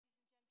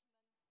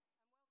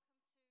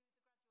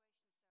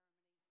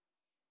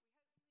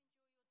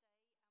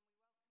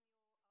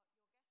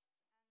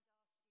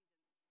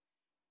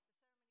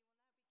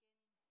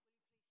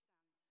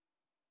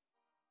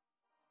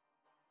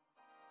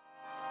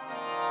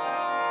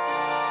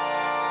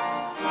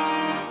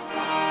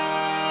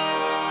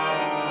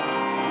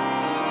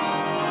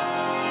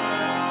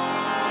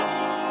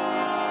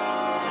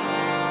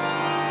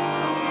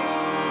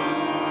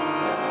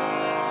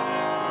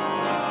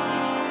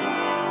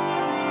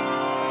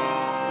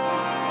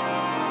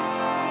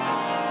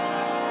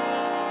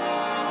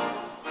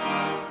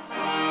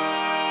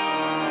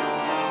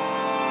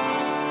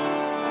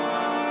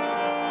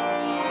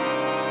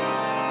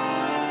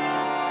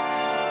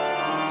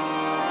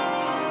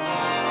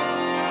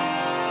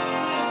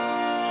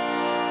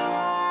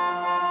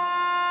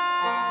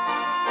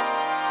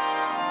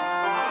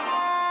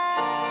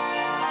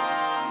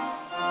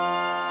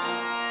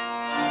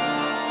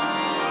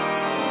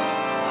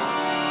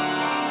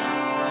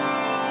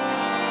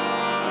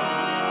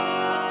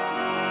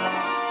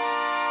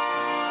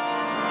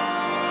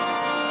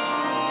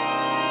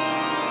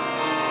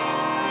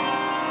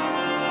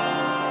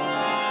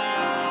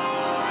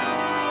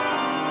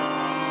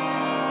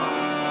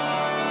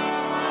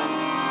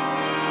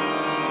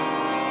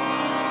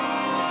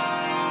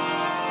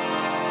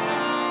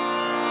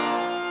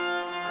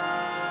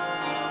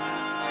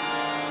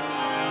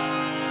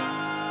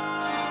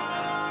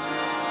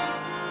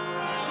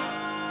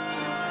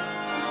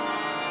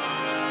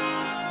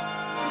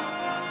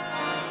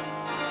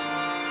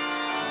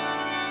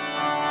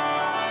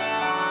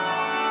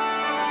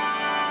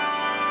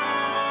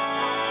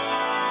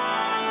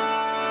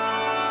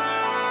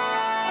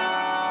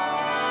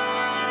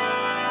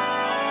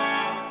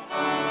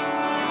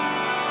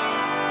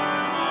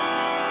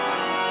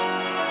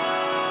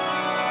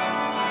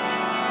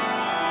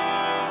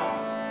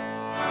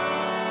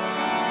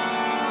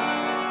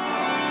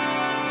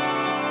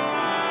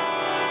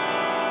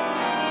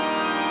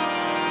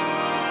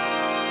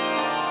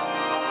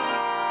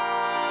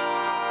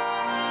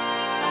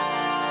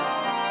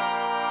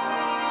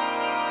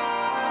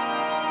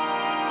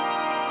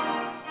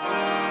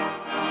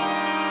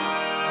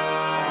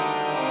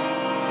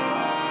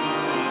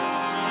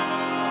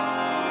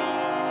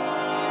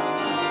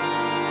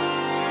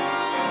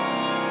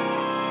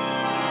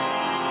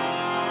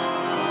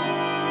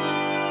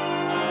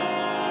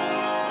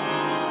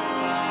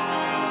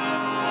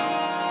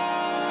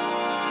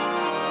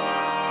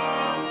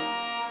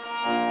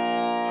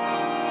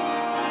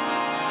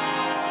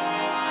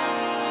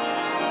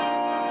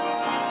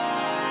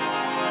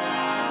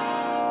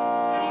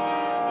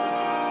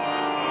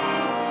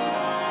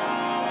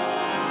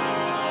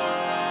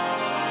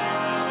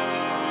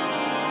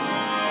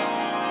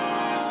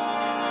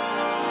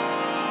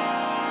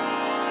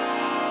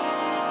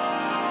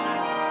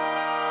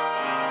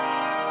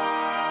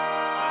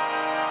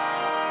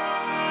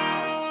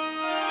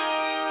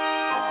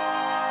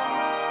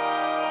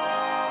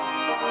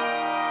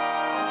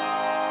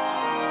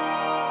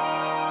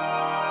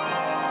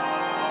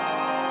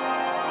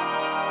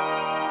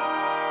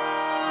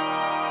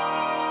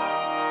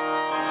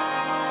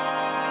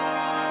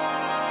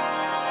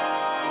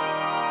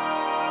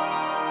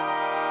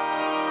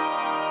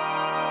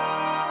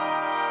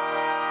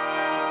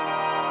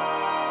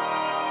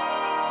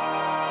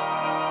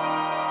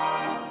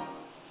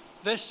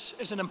This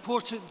is an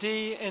important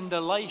day in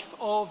the life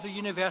of the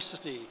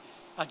University,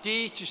 a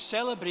day to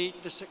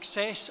celebrate the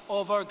success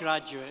of our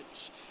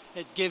graduates.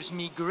 It gives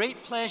me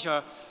great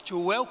pleasure to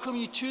welcome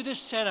you to this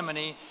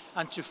ceremony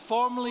and to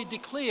formally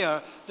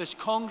declare this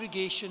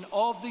congregation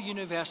of the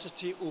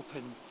University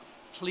open.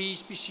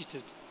 Please be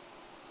seated.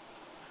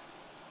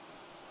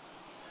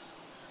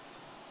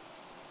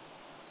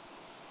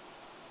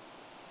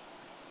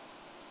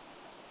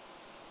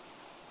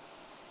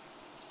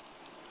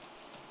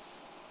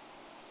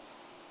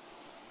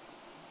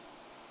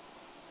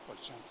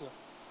 Chancellor.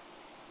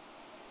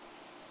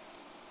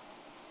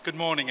 Good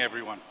morning,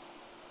 everyone.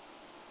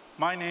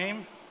 My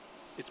name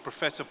is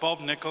Professor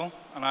Bob Nicol,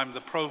 and I'm the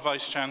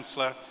Pro-Vice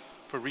Chancellor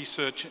for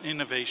Research and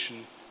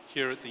Innovation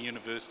here at the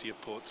University of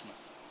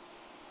Portsmouth.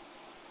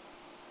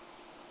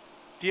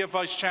 Dear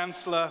Vice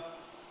Chancellor,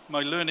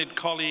 my learned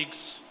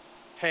colleagues,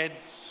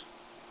 heads,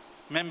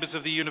 members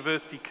of the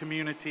university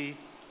community,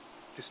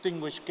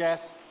 distinguished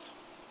guests,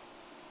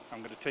 I'm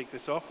going to take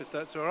this off if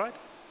that's all right.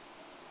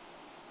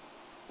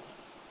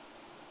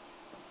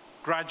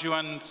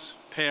 Graduands,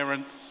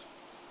 parents,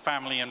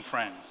 family and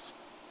friends.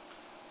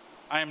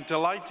 I am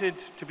delighted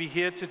to be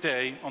here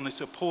today on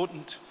this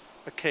important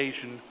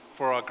occasion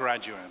for our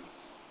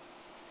graduands.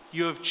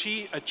 You have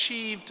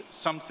achieved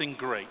something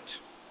great,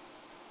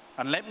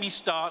 and let me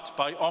start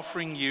by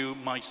offering you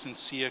my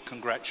sincere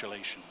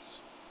congratulations.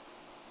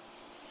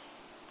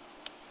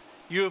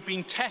 You have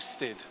been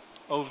tested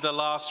over the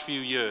last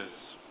few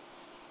years,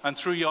 and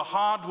through your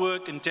hard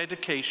work and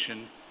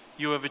dedication,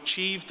 you have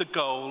achieved the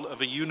goal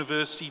of a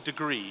university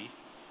degree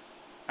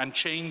and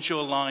changed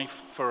your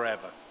life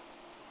forever.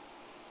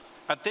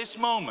 At this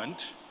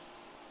moment,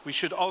 we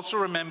should also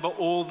remember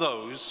all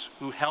those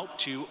who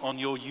helped you on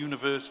your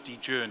university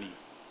journey,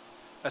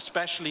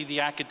 especially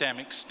the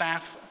academic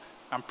staff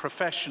and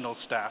professional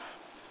staff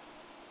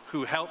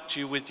who helped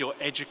you with your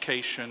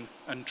education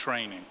and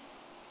training.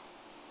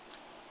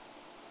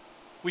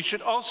 We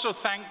should also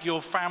thank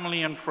your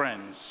family and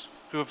friends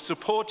who have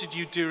supported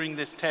you during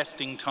this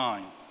testing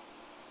time.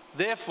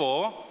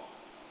 Therefore,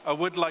 I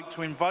would like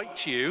to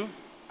invite you,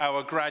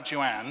 our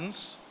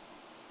graduands,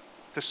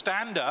 to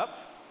stand up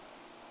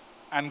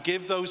and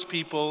give those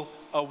people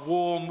a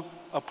warm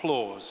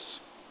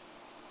applause.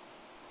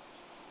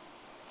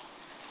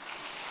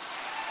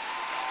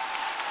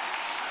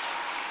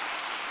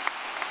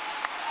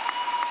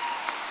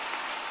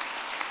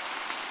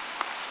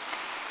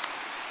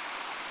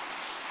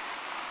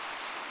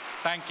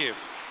 Thank you.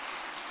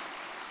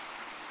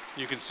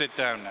 You can sit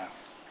down now.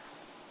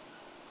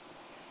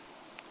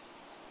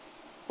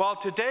 While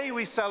today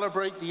we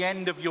celebrate the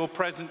end of your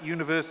present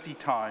university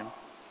time,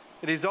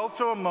 it is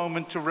also a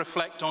moment to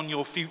reflect on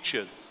your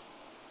futures.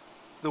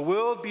 The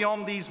world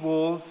beyond these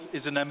walls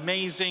is an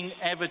amazing,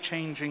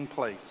 ever-changing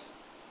place,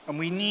 and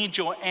we need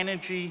your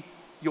energy,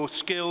 your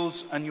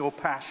skills, and your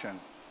passion.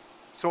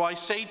 So I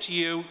say to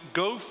you,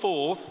 go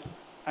forth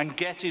and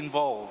get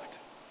involved.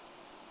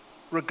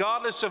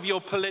 Regardless of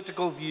your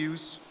political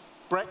views,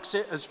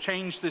 Brexit has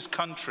changed this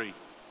country.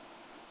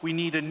 We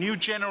need a new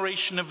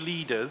generation of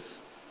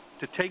leaders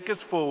to take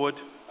us forward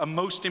and,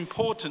 most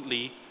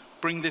importantly,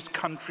 bring this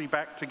country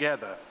back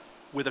together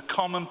with a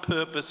common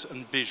purpose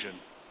and vision.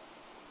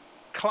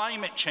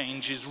 Climate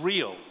change is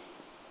real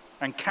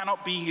and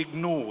cannot be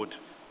ignored,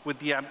 with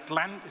the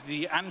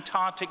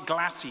Antarctic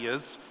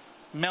glaciers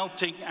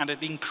melting at an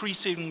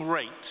increasing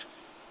rate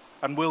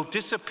and will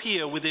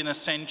disappear within a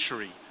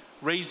century,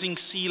 raising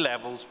sea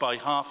levels by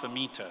 ½ a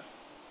meter.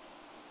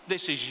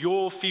 This is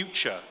your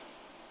future,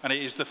 and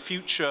it is the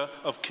future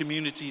of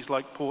communities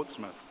like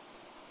Portsmouth.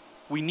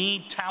 We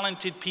need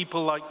talented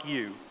people like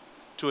you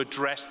to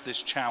address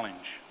this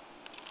challenge.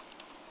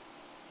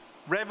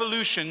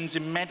 Revolutions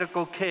in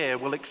medical care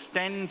will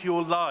extend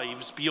your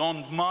lives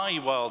beyond my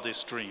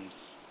wildest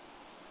dreams.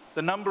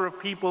 The number of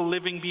people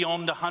living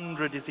beyond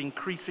 100 is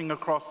increasing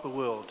across the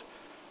world,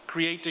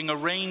 creating a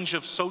range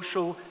of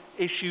social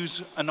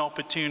issues and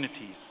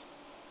opportunities.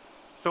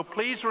 So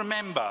please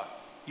remember,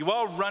 you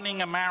are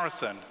running a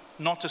marathon,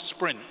 not a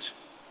sprint.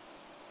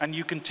 And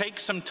you can take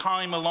some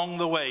time along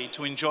the way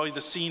to enjoy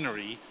the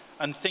scenery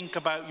and think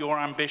about your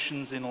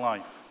ambitions in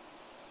life.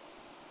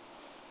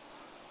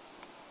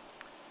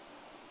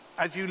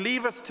 As you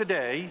leave us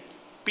today,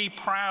 be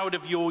proud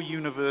of your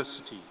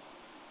university,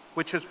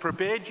 which has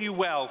prepared you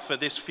well for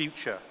this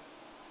future.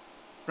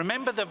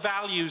 Remember the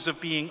values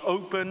of being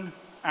open,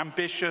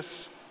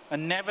 ambitious,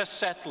 and never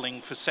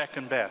settling for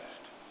second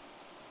best.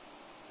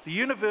 The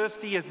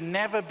university has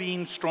never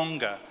been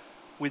stronger,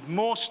 with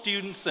more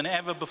students than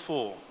ever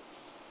before.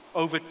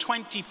 Over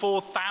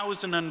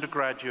 24,000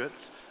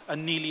 undergraduates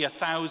and nearly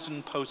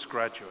 1,000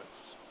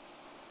 postgraduates.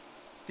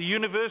 The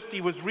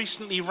university was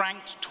recently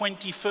ranked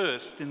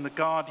 21st in the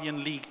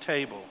Guardian League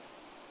table,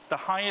 the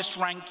highest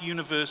ranked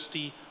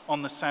university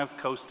on the south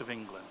coast of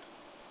England.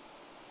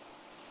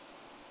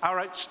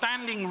 Our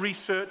outstanding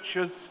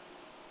researchers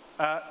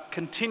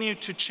continue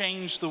to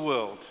change the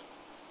world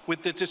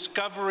with the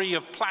discovery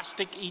of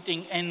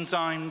plastic-eating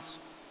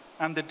enzymes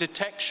and the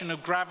detection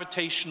of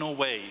gravitational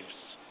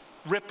waves,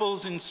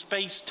 ripples in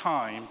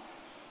space-time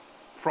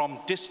from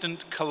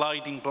distant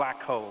colliding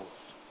black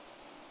holes.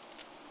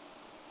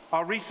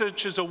 Our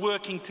researchers are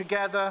working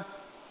together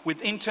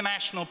with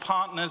international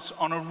partners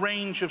on a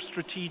range of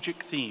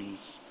strategic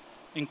themes,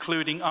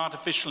 including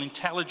artificial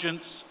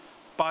intelligence,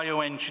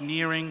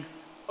 bioengineering,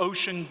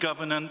 ocean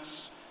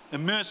governance,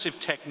 immersive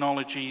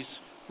technologies,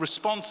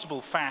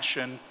 responsible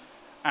fashion,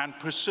 and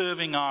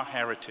preserving our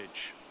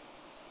heritage.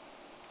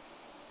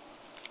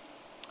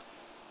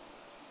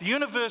 The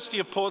University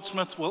of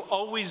Portsmouth will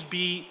always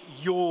be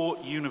your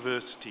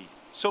university,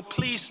 so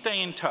please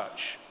stay in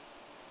touch.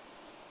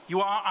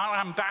 You are our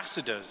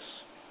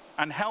ambassadors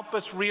and help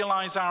us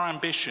realize our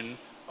ambition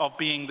of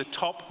being the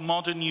top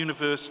modern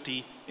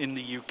university in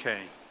the UK.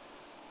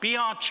 Be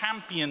our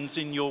champions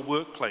in your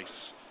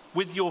workplace,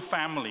 with your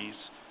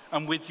families,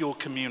 and with your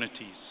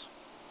communities.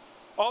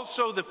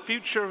 Also, the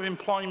future of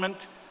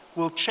employment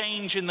will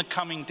change in the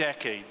coming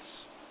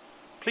decades.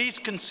 Please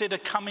consider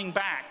coming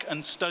back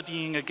and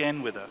studying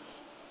again with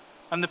us.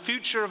 And the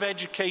future of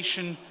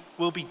education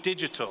will be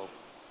digital,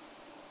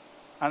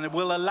 and it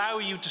will allow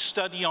you to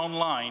study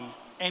online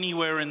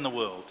anywhere in the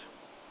world.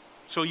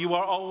 So you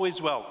are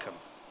always welcome.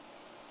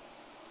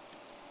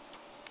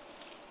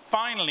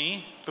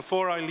 Finally,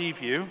 before I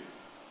leave you,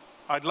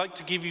 I'd like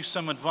to give you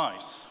some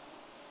advice.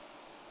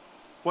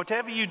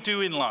 Whatever you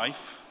do in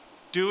life,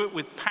 do it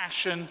with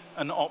passion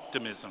and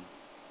optimism.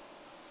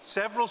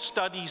 Several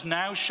studies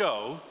now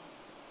show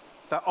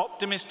that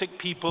optimistic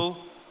people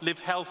live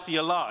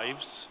healthier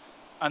lives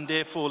and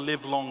therefore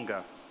live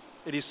longer.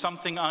 It is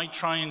something I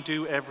try and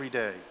do every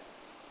day.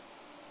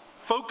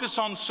 Focus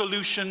on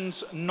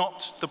solutions,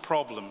 not the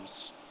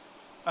problems.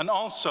 And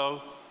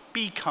also,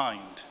 be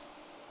kind.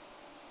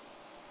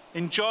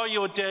 Enjoy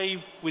your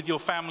day with your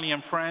family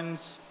and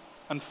friends.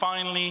 And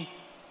finally,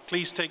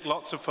 please take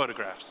lots of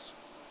photographs.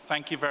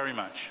 Thank you very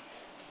much.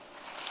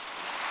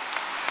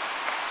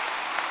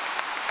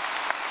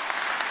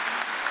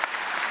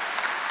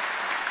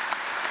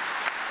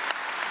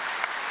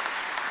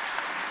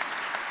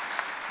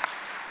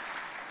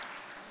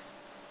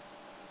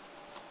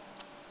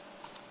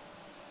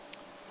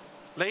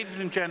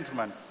 Ladies and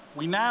gentlemen,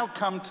 we now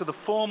come to the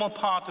formal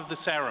part of the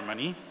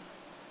ceremony,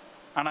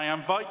 and I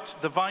invite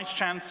the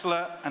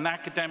Vice-Chancellor and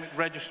Academic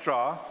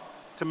Registrar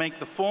to make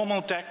the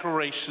formal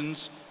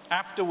declarations,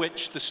 after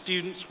which the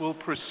students will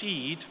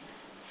proceed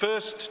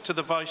first to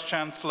the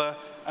Vice-Chancellor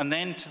and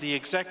then to the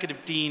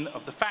Executive Dean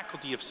of the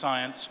Faculty of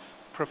Science,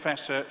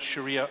 Professor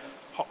Sharia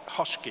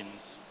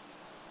Hoskins.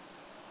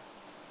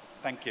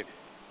 Thank you.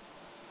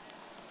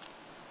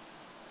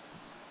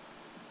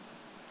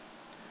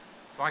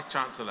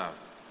 Vice-Chancellor,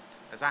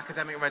 as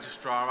Academic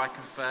Registrar, I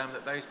confirm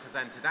that those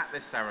presented at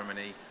this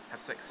ceremony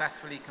have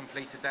successfully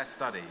completed their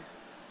studies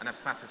and have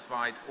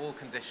satisfied all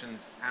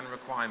conditions and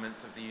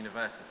requirements of the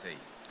University.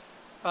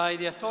 By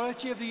the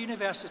authority of the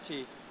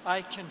University,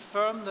 I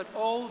confirm that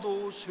all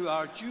those who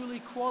are duly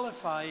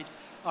qualified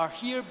are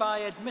hereby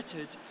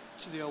admitted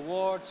to the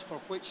awards for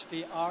which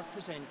they are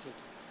presented.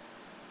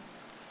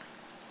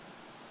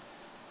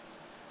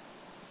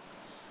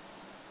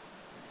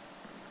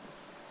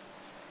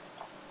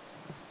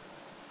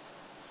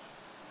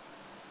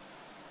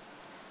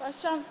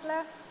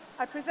 Vice-Chancellor,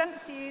 I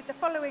present to you the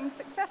following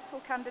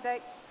successful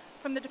candidates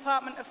from the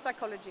Department of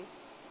Psychology.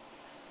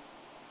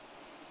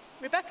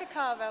 Rebecca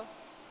Carvell.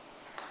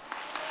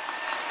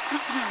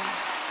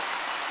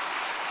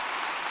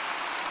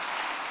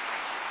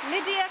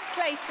 Lydia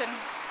Clayton.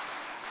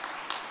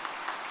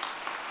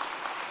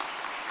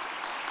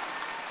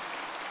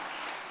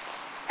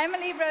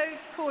 Emily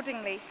Rhodes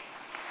Cordingley.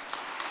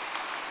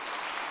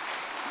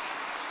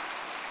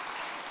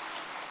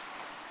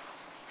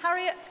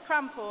 Harriet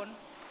Cramporn.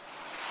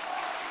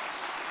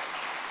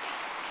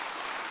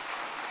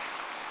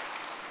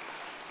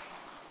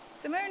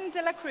 Simone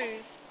de la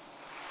Cruz.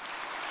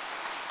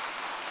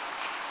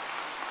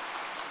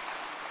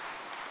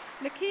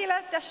 Nikila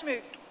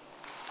Deshmukh.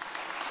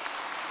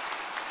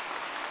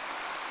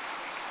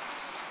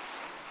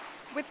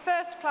 With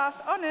first-class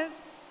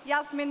honours,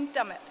 Yasmin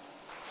Dummett.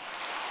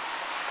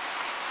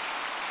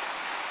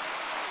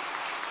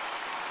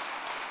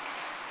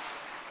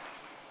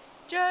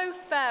 Joe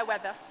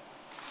Fairweather.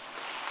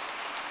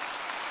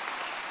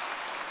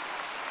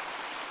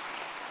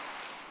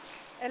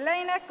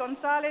 Elena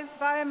Gonzalez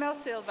Villamil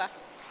Silva.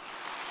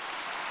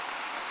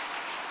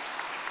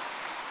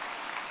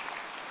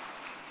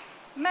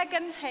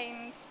 Megan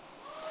Haynes.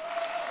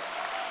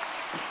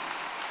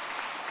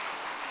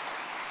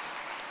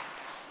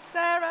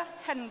 Sarah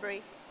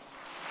Henbury.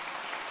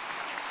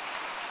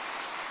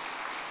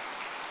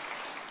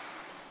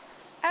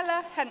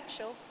 Ella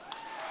Henschel.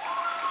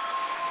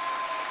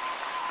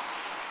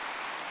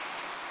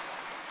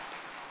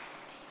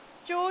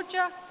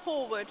 Georgia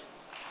Horwood.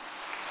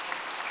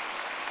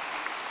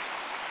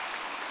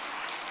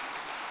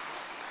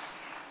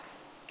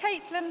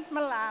 Caitlin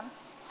Milan.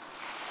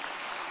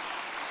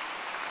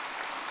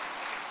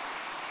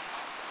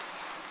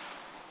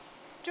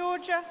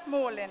 Georgia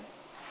Morlin.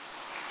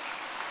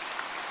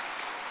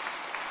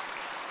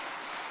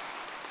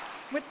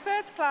 With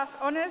first class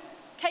honours,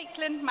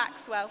 Caitlin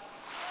Maxwell.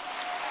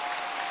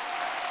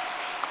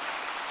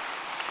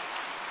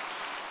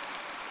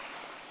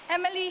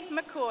 Emily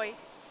McCoy.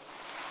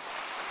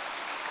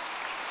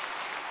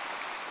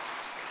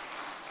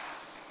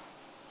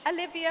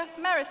 Olivia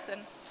Merrison.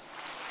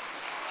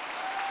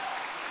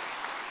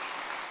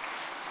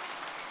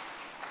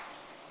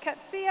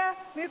 Katsia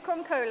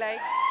Mukonkole.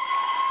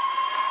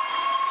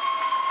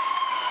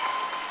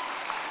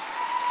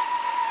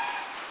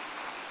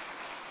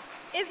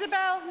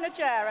 Isabel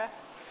Najera.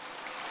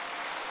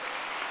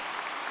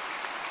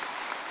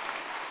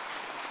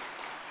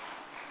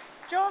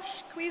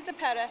 Josh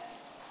Quizapere.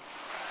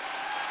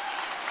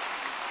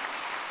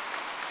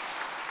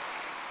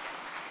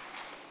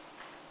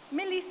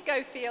 Millie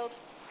Schofield.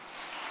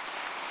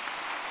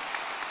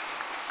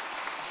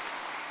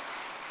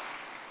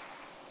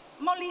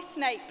 Molly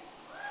Snape.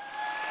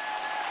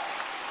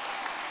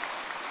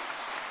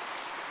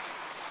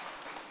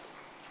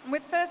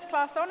 With first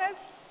class honours,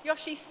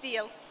 Yoshi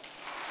Steele.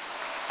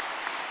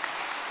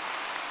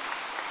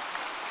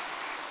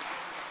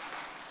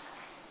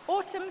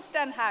 Autumn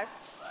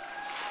Stenhouse.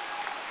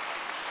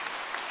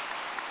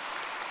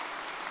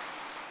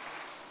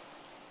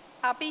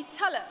 Abby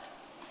Tullett.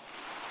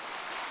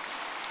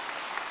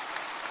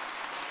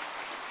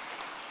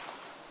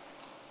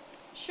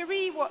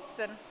 Cherie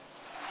Watson.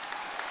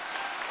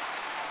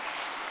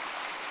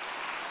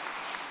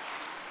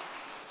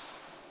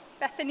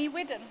 Bethany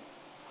Whidden.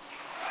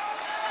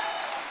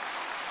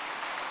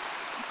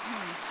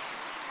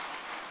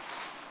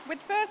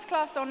 With first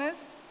class honours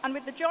and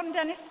with the John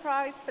Dennis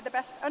Prize for the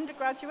Best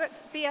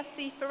Undergraduate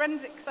BSc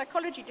Forensic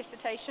Psychology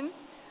dissertation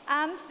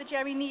and the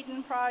Jerry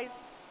Needham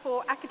Prize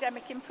for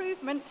Academic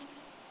Improvement,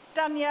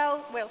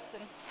 Danielle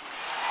Wilson.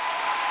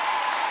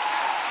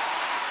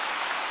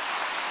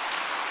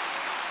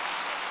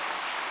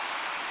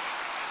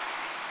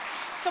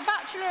 For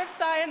Bachelor of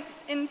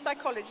Science in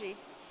Psychology,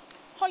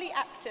 Holly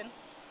Acton.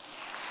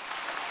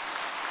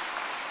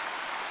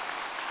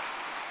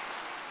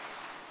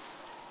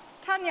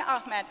 Tanya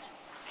Ahmed.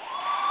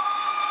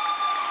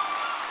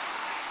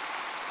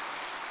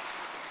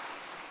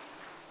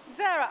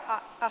 Zara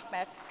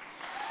Ahmed.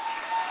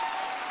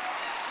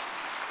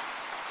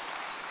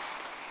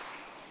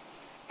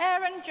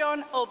 Aaron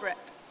John Ulbrich.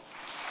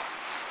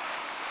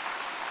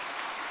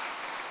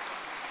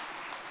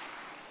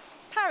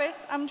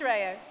 Paris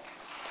Andreo.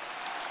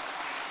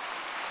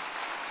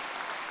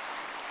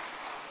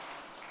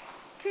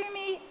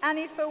 Kumi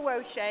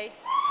Anifowoshe.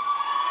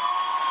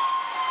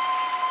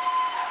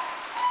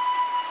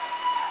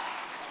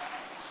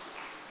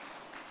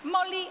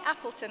 Molly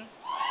Appleton.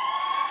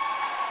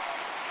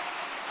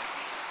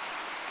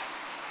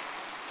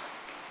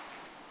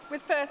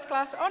 With first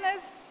class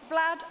honours,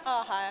 Vlad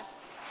Arhire.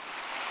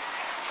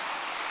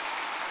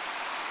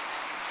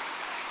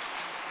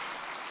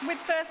 With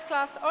first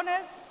class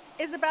honours,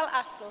 Isabel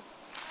Astle.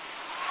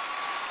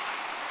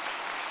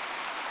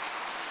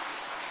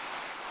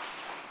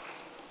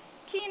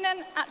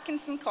 Keenan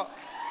Atkinson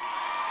Cox.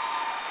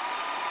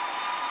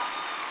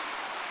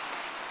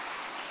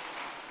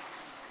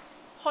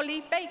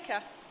 Holly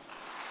Baker.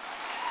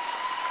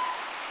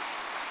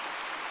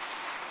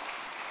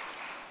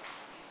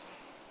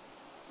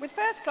 With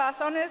first class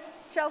honours,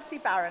 Chelsea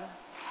Barron.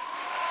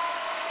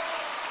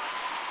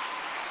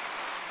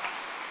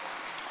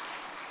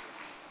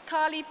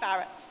 Carly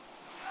Barrett.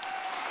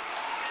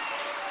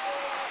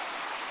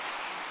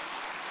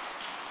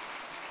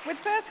 With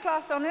first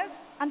class honours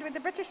and with the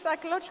British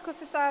Psychological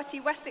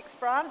Society Wessex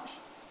branch,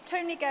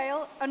 Tony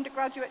Gale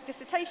Undergraduate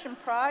Dissertation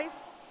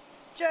Prize,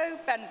 Joe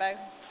Benbow.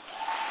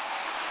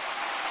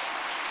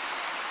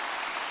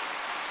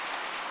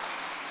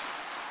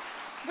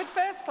 With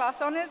first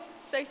class honours,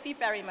 Sophie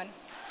Berryman.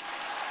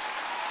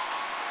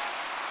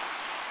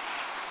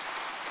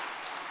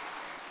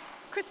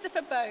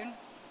 Christopher Bone.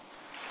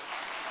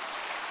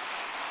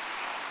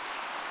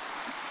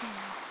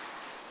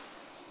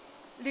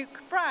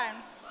 Luke Brown.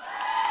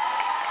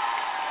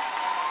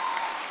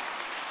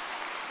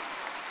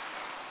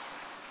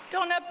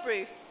 Donna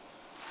Bruce.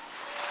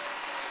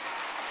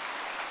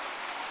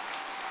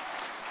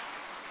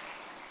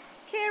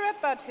 Kira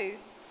Budhu.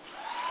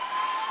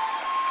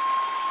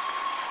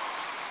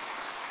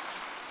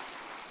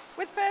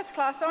 With first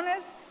class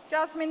honours,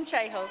 Jasmine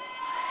Chahal.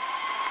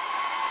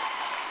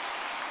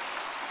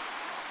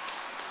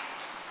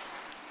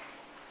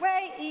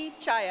 Wei E.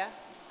 Chaya.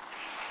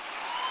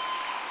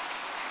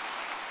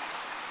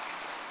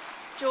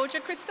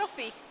 Georgia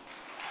Christophe.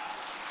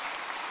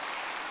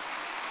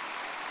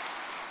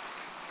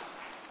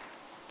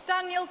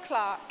 Daniel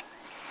Clark.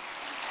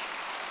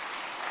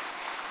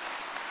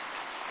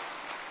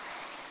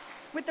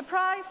 With the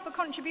prize for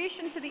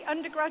contribution to the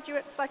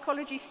undergraduate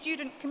psychology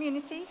student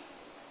community,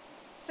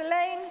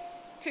 Selene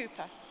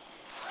Cooper.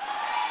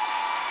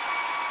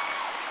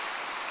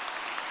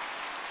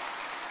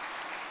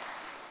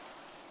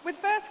 With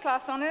first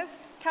class honours,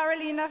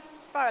 Carolina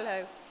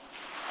Barlow.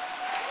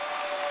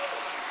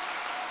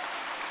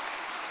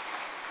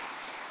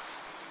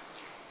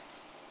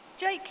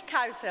 Jake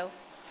Cowsill.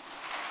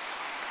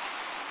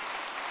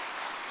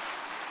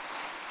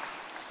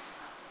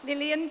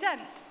 Lillian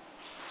Dent.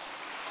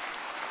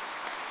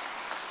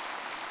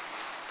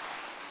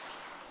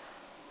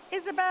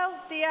 Isabel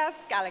Diaz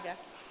Gallagher.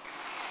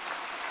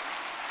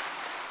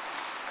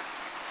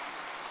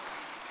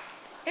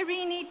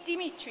 Irini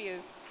Dimitriou.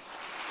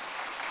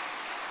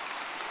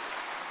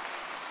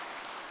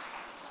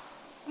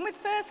 And with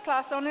first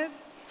class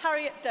honours,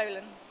 Harriet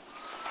Dolan.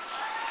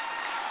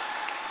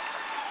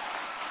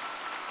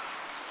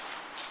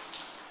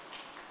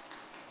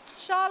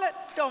 Charlotte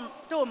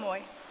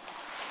Dormoy.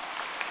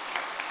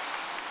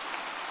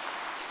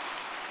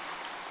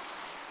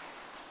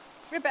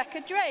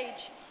 Rebecca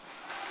Drage.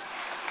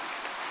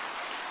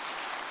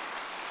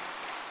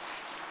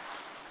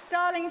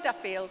 Darling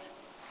Duffield.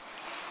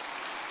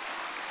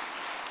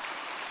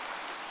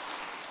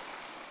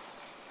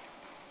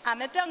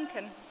 Anna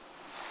Duncan.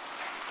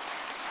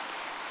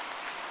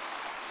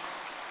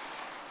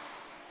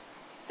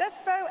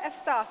 Despo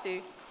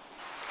Efstathu.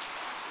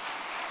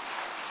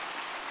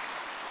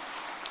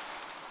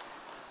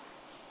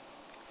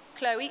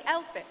 Chloe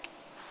Elphick.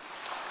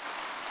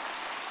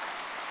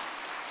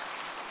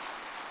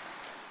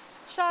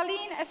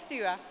 Charlene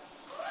Estua.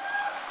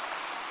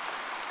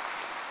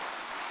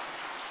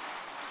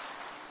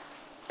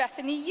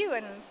 Bethany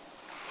Ewens.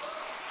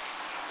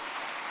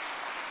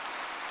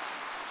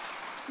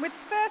 With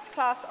first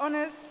class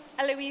honours,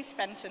 Eloise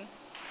Fenton.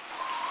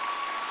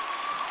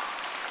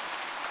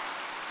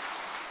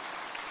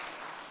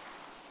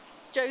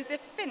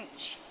 Joseph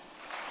Finch.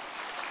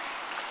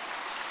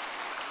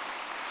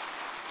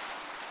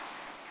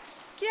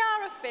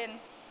 Kiara Finn.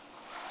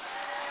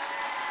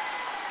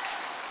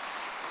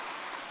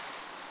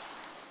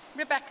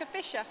 Rebecca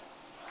Fisher.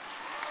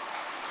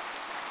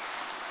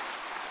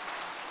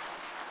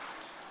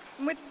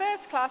 And with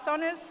first class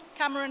honours,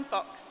 Cameron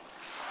Fox.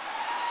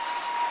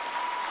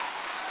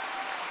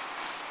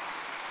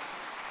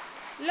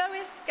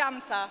 Lois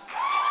Gamsa.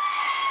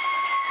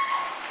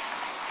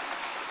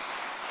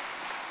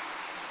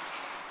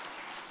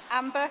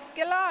 Amber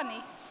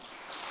Gilani.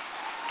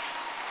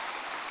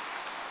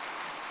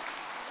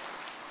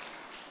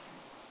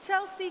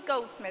 Chelsea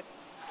Goldsmith.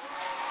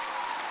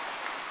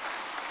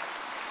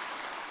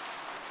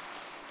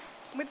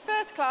 With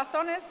first class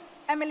honours,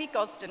 Emily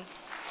Gosden.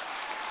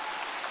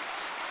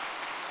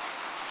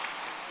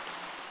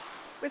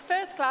 With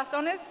first class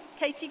honours,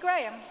 Katie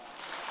Graham.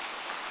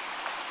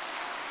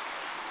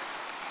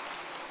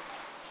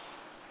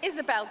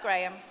 Isabel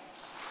Graham.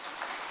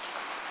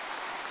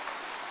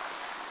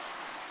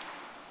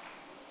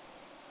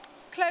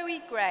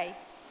 Chloe Gray.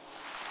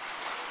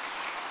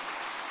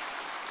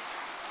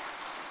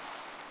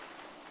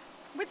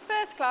 With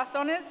first class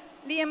honours,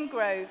 Liam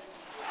Groves.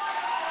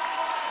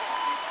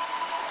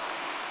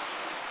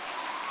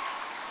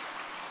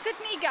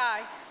 Sydney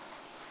Guy.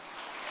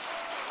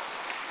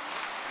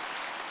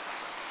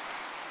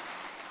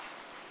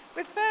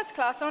 With first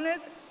class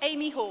honours,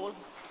 Amy Hall.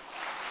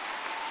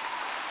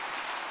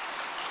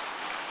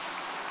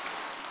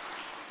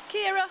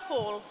 Kira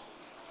Hall.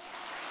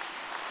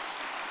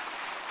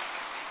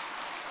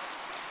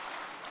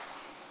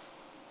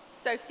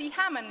 Sophie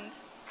Hammond.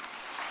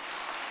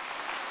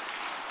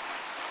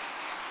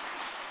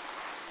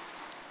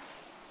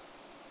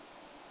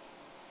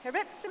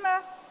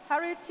 Heripsima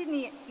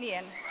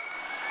Harutinian.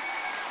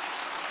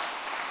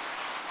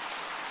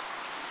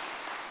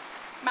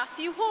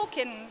 Matthew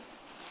Hawkins.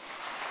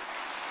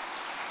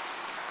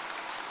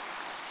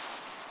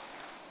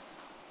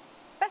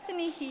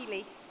 Bethany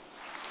Healy.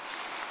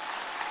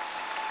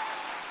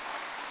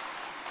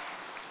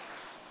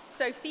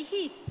 Sophie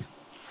Heath.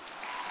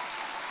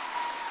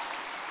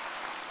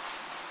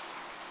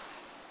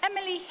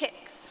 Emily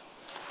Hicks.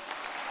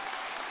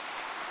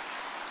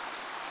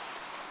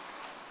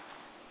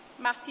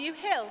 Matthew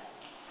Hill.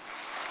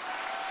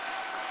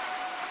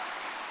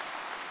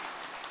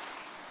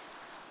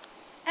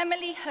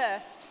 Emily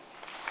Hurst.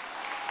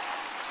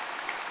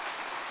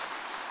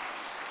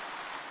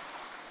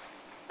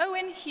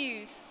 Owen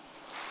Hughes.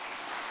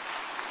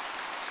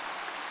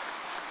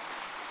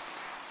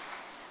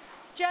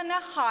 Jenna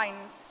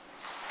Hines.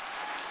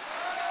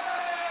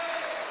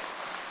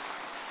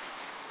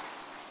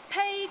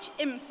 Paige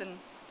Imson.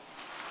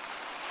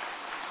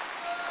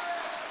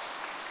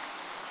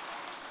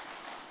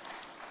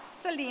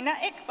 Selina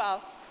Iqbal.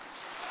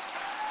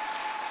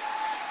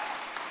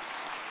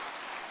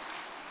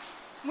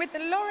 With the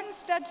Lauren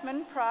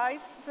Stedman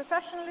Prize for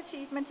Professional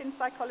Achievement in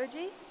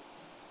Psychology,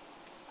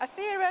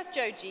 Athira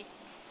Joji.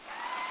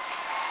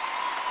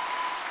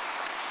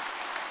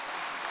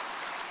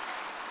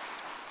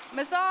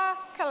 Mazar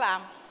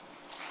Kalam.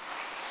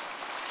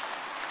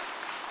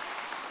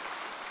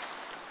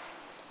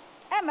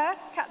 Emma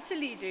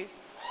Katsulidu.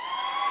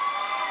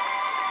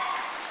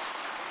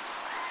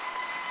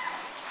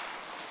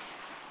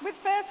 With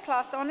first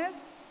class honours,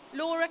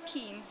 Laura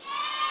Keane.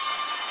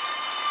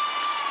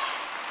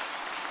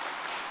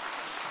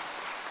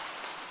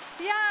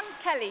 Diane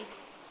Kelly.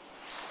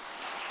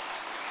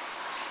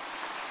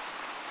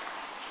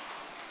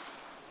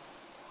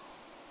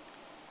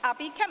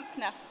 Abby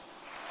Kempner.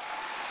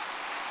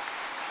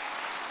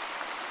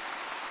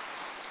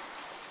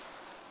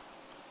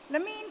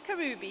 Lamine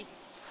Karoubi.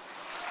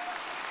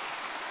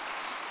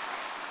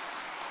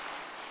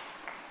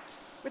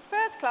 With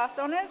first class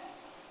honours,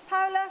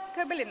 Paula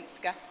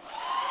Kobylinska.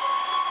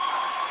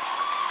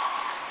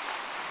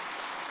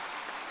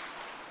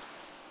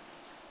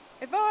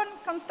 Yvonne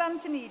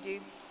Konstantinidou.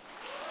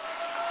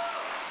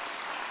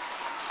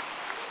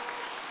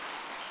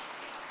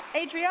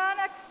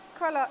 Adriana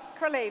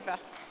Kraleva.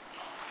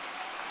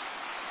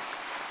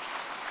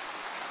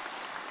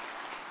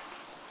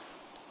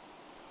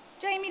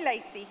 Jamie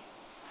Lacey.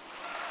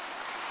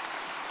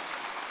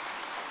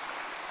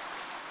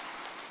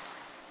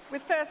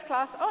 With first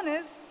class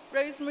honours,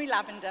 Rosemary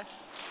Lavender.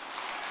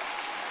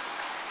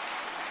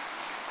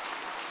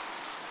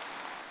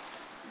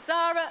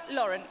 Zara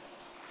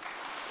Lawrence.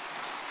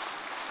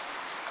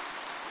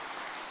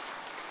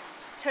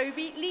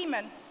 Toby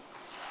Lehman.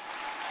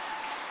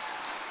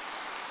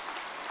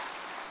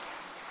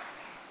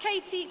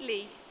 Katie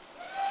Lee.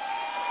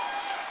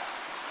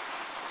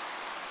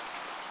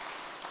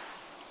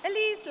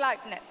 Elise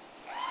Leibniz.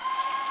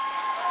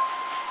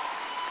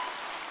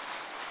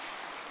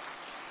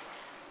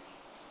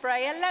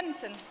 Freya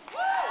Lenton.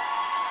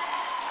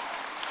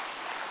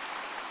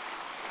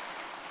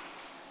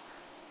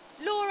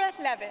 Laura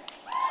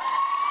Levitt.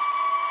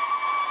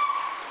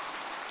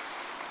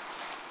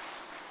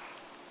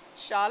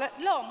 Charlotte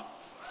Long.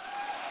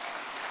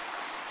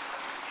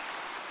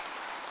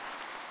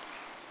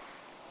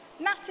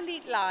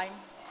 Natalie Lime.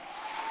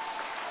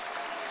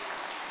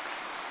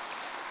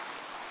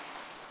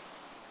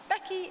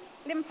 Becky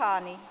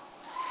Limpani.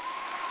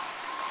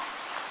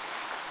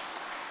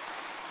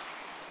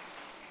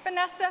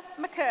 Vanessa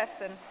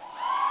McCurson.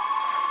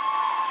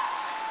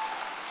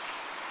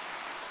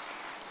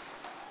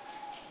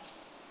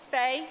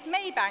 Faye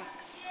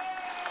Maybanks.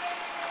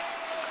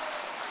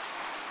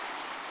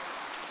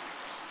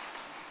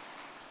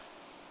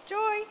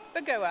 Joy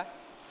Bagoa.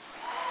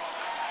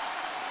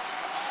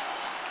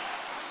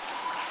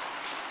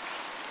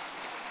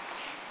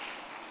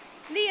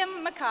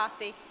 Liam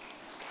McCarthy.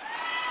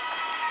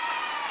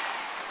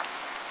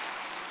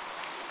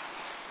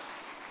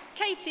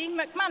 Katie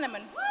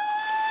McManaman.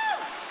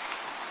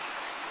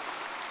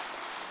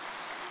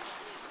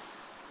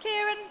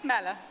 Kieran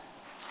Meller.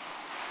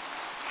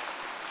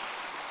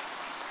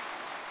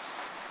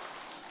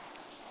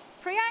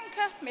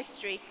 Priyanka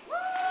Mistry.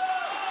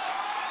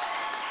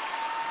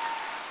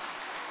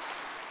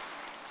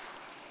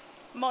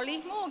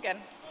 Molly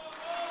Morgan.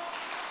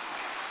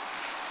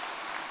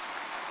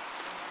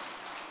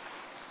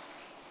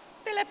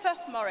 Philippa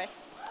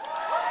Morris.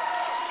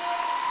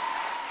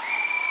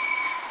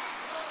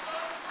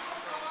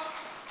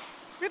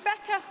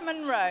 Rebecca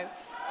Monroe.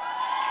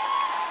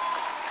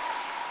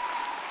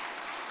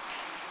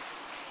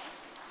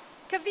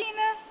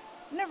 Kavina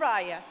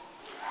Naraya.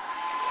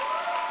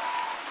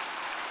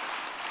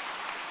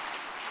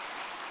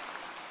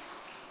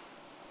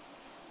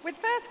 With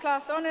first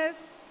class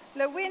honours,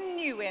 Lewin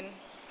Newin.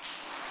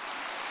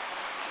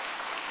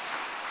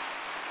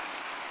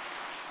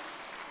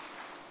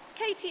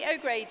 Katie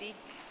O'Grady.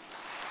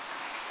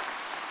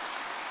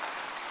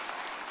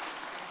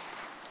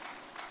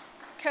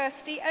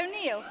 Kirsty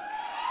O'Neill.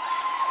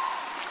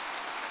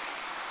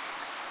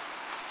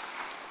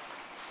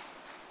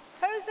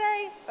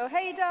 Jose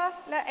Ojeda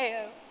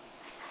Laeo.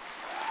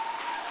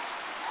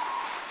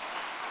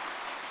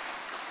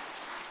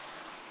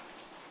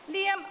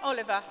 Liam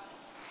Oliver.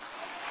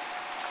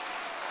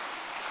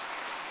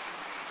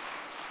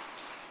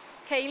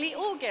 Kaylee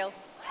Orgill.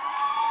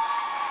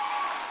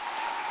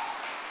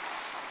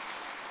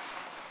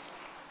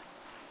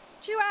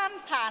 Joanne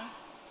Pan.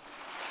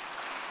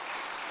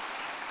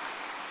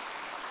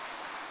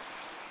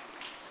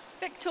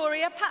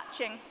 Victoria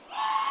Patching.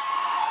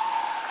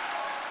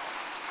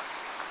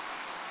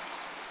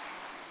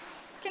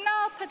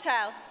 Kinal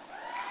Patel.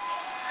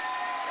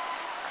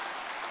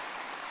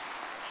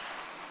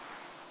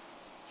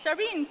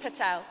 Shireen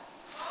Patel.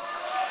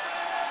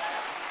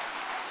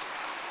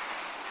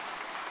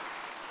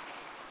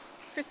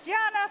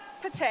 Christiana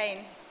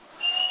Patain.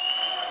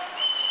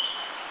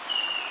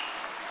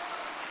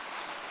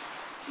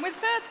 With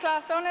first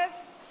class honours,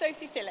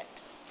 Sophie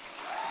Phillips.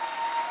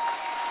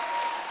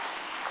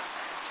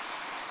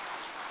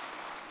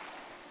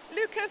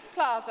 Lucas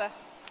Plaza.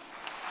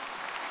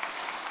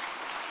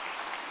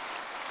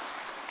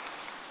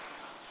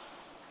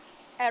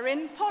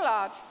 Erin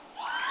Pollard.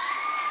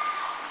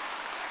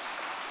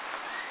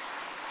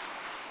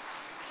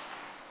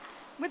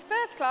 With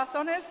first class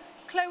honours,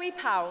 Chloe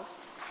Powell.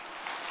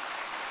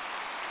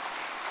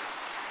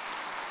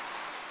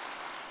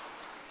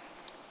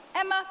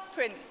 Emma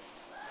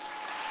Prince.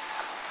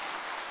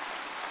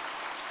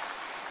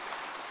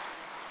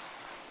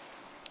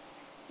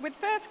 With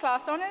first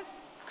class honours,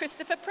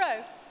 Christopher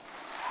Pro.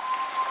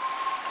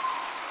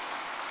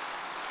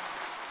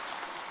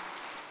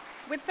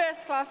 With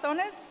first class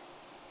honours,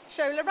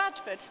 Shola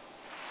Radford.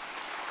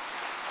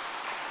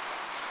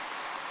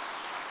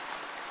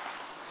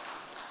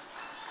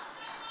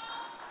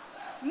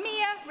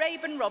 Mia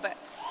Rayburn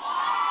Roberts.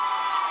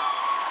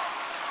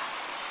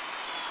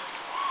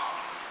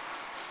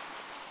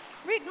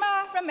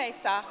 Ritma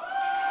Ramesa.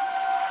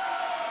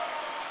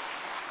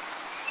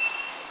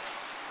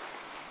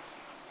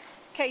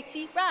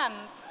 Katie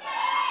Rands.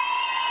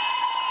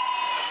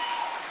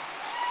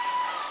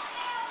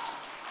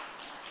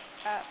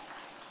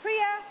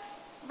 Priya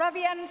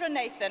Raviendra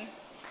Nathan.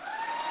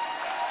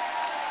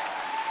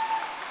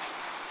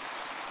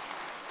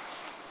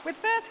 With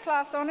first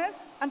class honours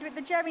and with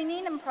the Jerry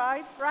Neenan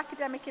Prize for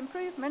Academic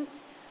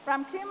Improvement,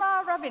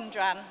 Ramkumar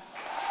Ravindran.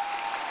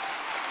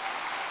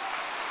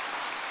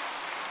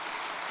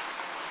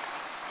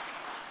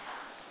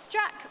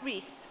 Jack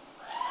Rees.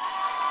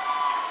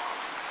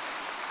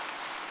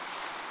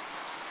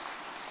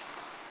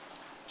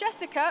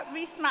 Jessica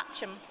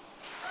Rees-Matcham.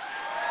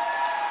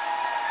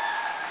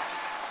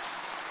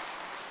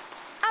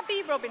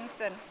 Abby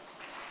Robinson.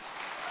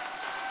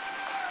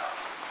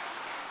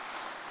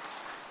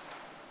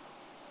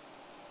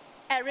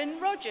 Erin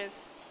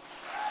Rogers.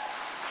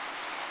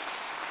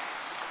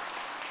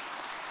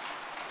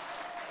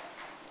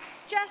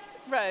 Jess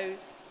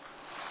Rose.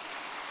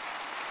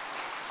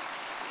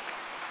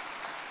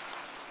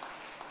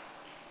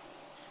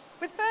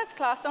 With first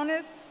class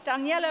honours,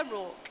 Daniela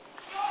Rourke.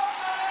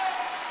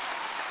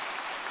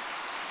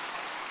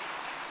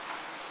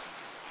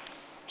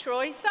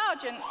 Troy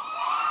Sargent.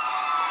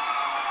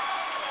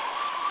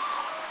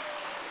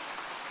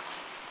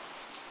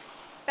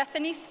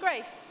 Bethany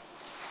Scrace.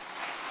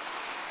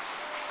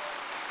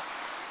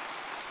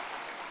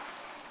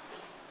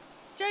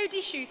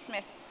 Jodie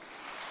Shoesmith.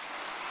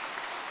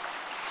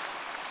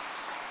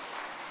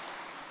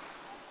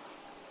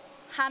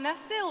 Hannah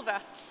Silver.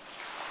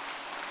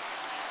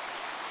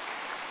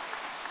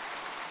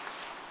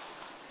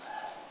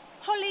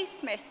 Holly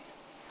Smith.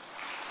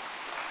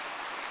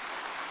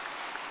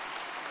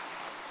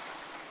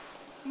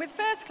 With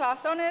first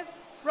class honours,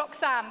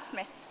 Roxanne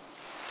Smith.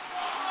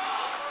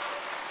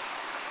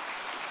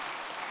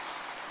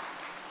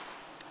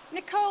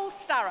 Nicole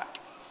Starrock.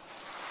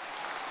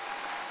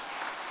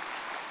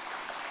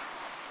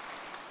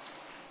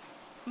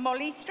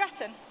 Molly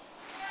Stratton.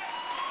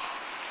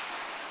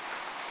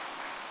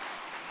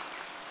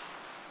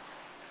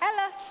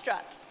 Ella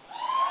Strutt.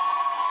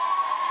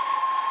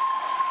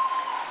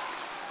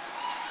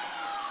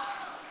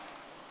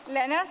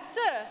 Lena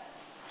Sir.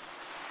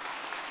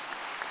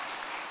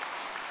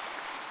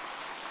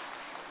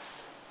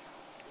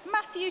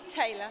 Matthew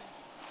Taylor.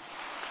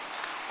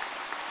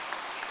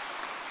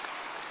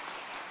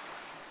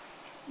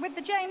 With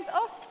the James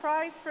Ost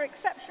Prize for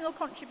Exceptional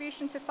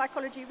Contribution to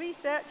Psychology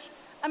Research,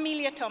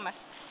 Amelia Thomas.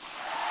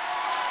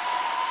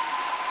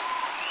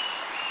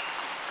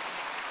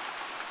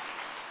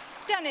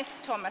 Dennis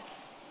Thomas.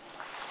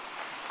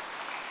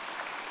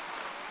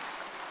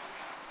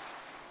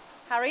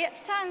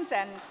 Harriet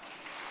Townsend.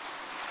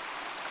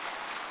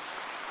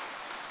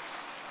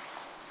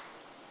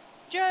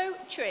 Joe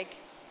Trigg.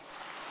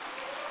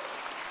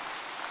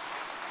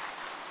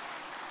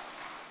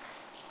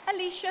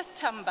 Alicia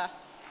Tumber.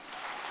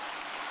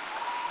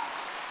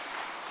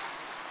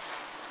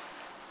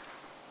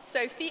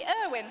 Sophie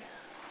Irwin.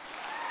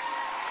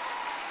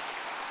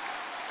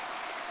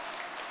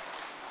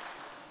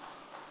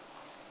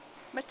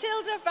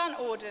 Matilda Van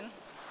Orden.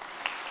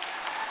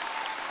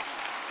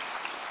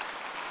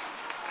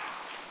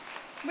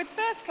 With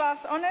first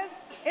class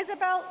honours,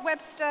 Isabel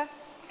Webster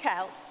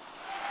Kell.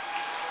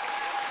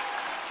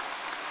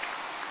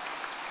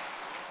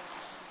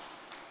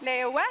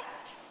 Leah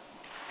West.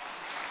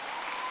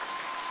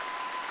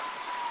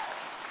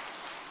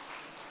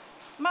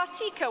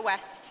 Martika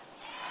West.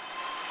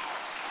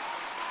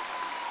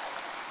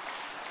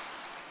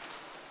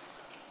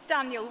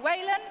 Daniel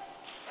Whalen.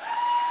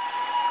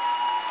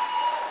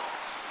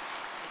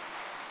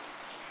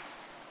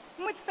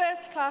 And with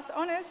first class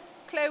honours,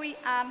 Chloe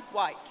Ann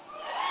White.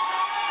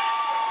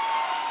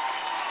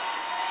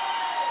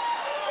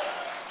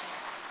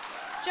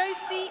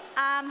 Josie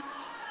Ann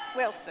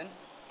Wilson.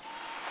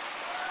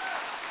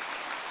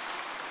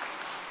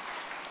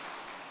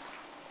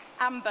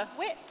 Amber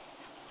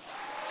Witts.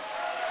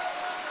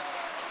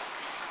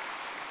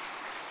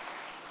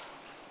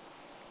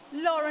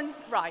 Lauren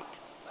Wright.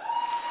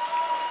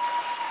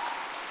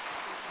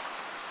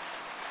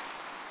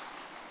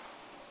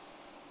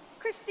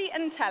 Christy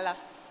Antella.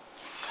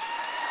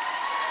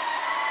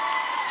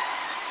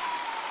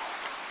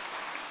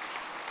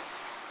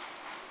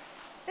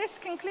 This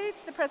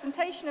concludes the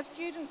presentation of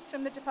students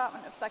from the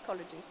Department of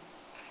Psychology.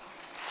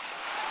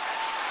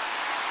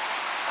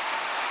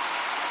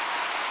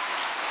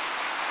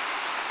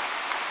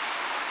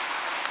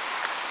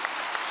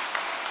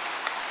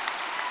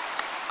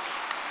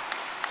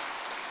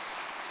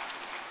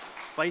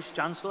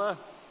 Vice-Chancellor,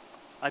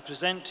 I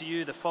present to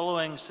you the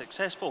following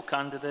successful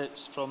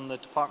candidates from the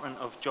Department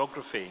of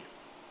Geography.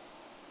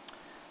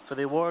 For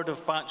the award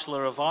of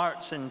Bachelor of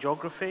Arts in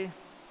Geography,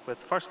 with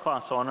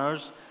first-class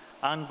honours,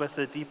 and with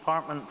the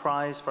Department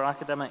Prize for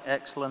Academic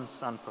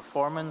Excellence and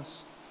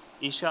Performance,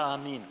 Isha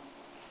Amin.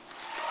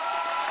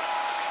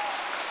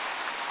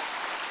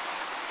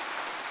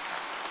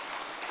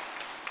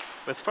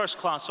 With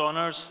first-class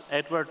honours,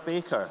 Edward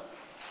Baker.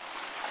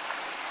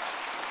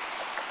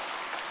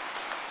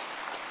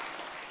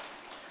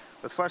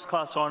 With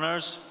first-class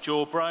honours,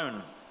 Joe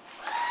Brown.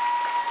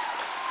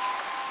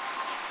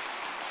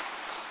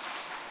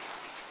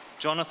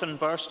 Jonathan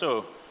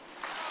Burstow.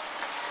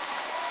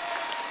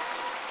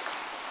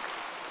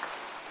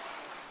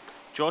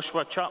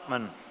 Joshua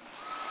Chapman.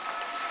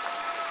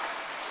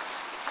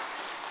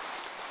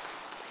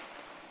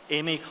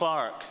 Amy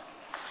Clark.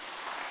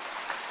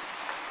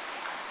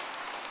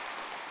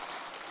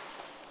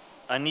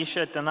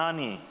 Anisha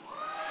Danani.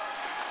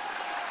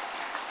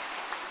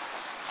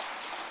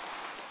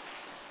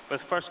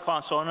 With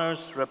first-class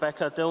honours,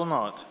 Rebecca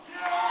Dilnott.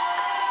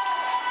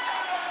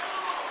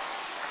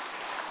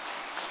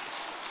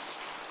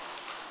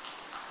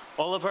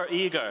 Oliver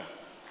Eager.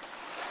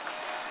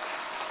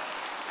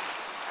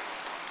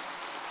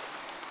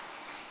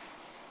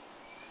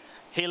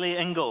 Hayley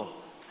Ingle.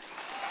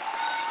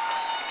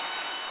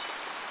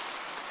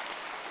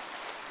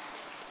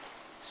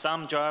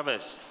 Sam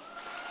Jarvis.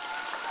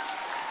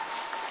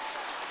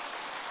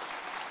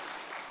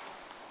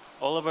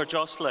 Oliver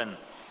Jocelyn.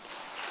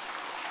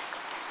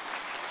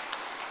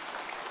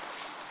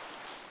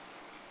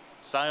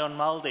 Sion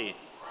Maldi.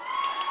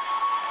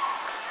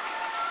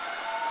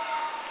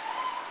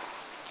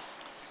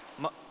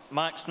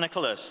 Max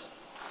Nicholas.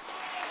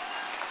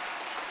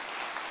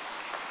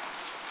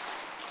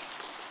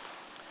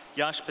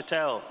 Yash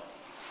Patel.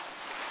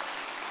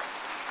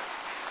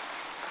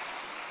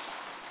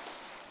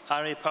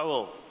 Harry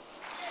Powell.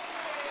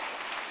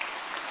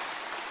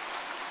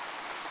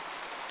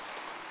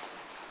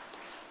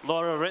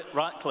 Laura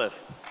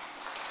Ratcliffe.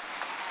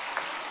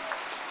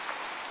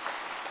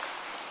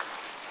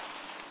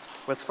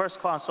 With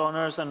first-class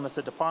honours and with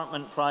the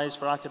Department Prize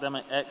for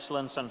Academic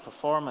Excellence and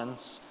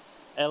Performance,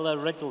 Ella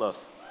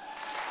Rigloth.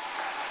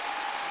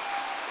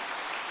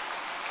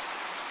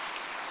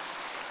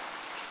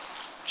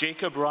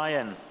 Jacob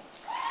Ryan.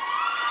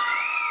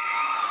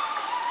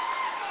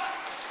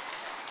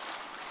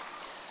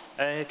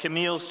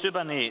 Camille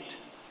Subanate.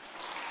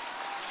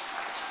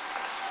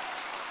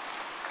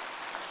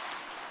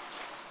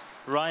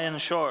 Ryan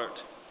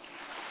Short.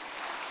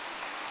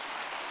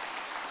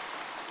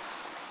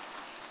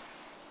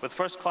 With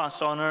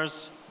first-class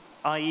honours,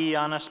 I.E.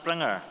 Anna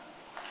Springer.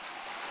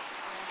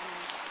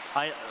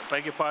 I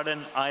beg your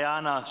pardon,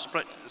 Ayana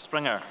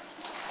Springer.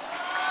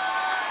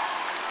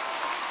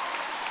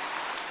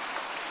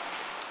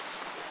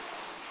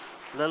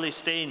 Lily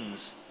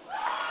Staines.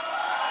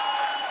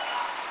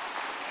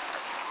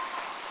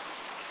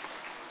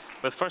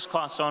 With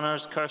first-class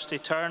honours, Kirsty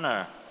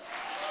Turner.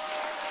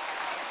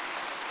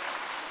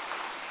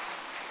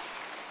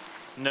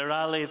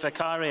 Nirali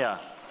Vicaria.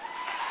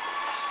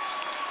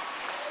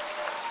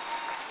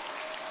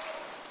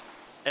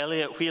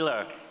 Elliot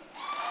Wheeler.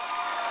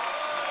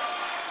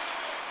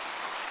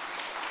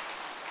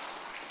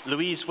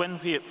 Louise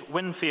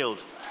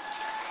Winfield.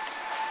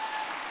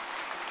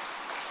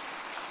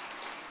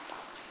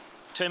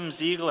 Tim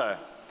Ziegler.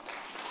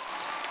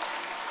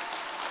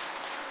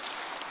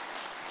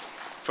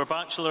 For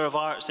Bachelor of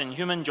Arts in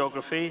Human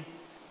Geography,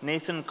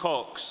 Nathan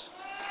Cox.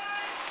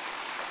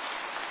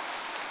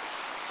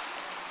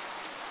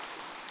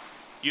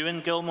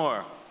 Ewan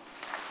Gilmore.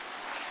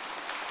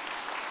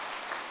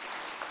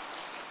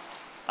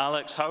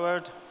 Alex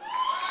Howard.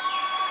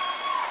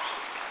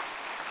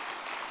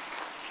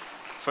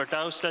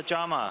 Firdausa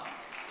Jama.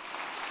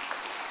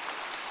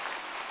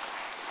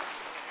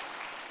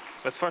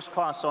 With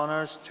first-class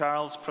honours,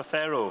 Charles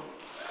Prothero.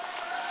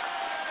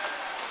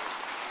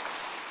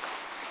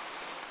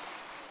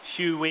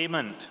 Hugh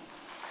Waymont.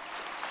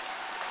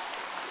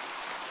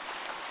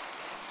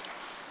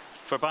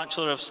 For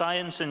Bachelor of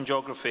Science in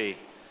Geography,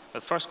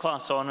 with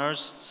first-class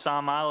honours,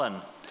 Sam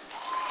Allen.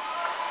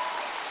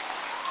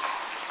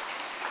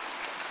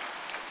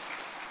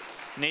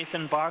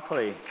 Nathan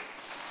Barclay.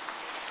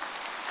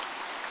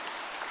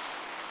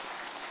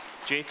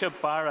 Jacob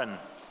Barron.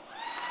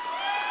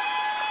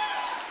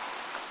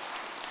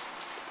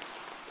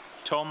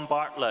 Tom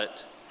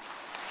Bartlett.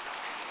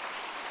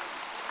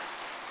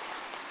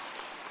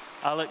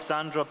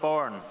 Alexandra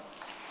Bourne.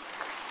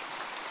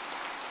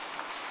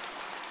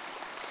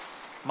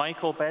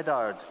 Michael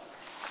Bedard.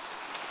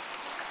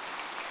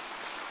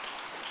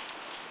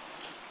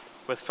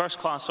 With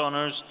first-class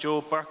honours,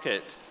 Joe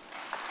Burkett.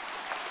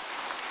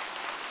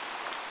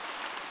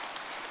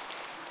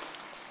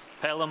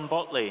 Pelham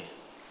Botley.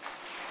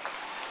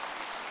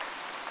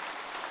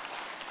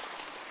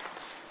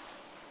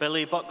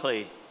 Billy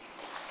Buckley.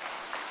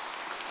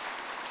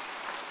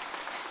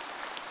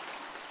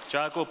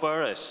 Jago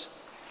Burris.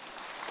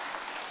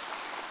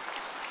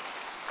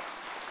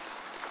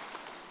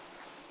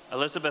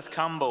 Elizabeth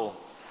Campbell.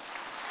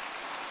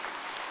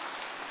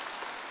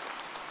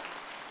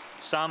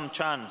 Sam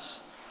Chance.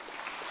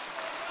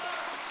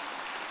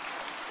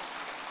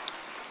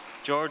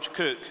 George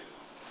Cook.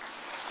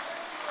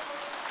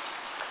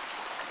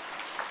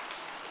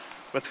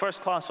 With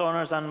first-class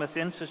honours and with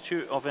the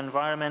Institute of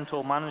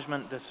Environmental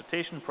Management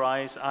Dissertation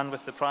Prize and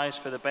with the Prize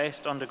for the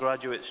Best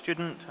Undergraduate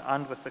Student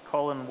and with the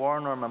Colin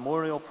Warner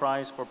Memorial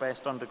Prize for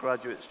Best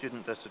Undergraduate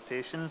Student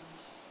Dissertation,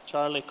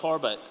 Charlie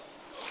Corbett.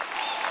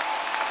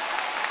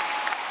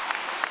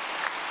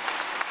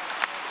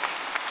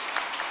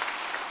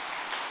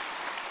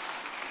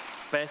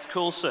 Beth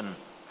Coulson.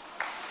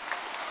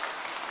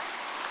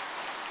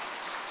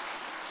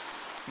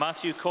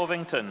 Matthew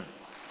Covington.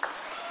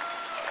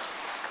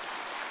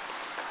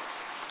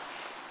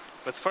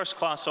 With first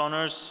class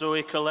honours,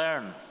 Zoe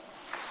Colern.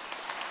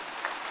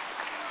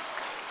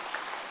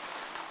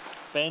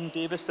 Ben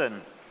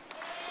Davison.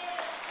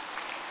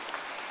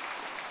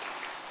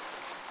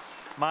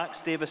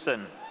 Max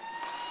Davison.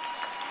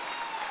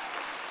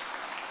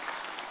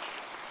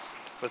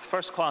 With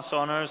first class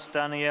honours,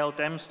 Danielle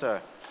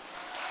Dempster.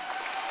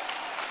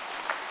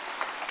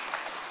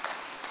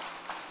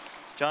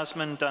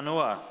 Jasmine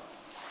Danoa.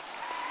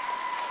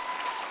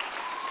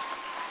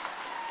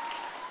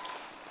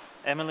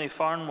 Emily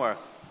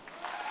Farnworth.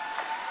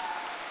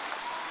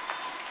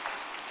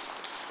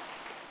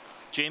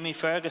 Jamie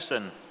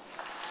Ferguson.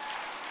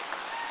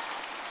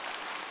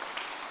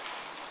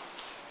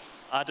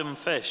 Adam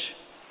Fish.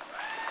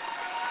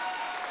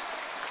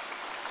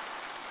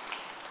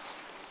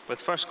 With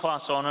first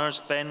class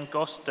honours, Ben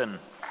Gostin.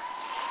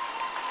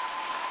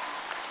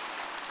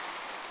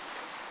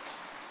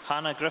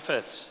 Hannah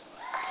Griffiths.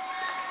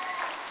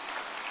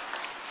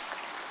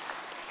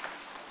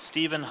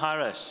 Stephen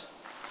Harris.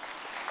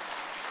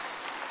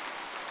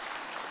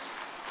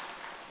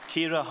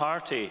 Kira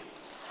Harty.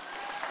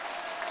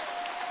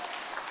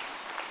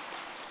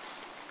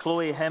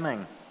 Chloe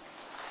Hemming.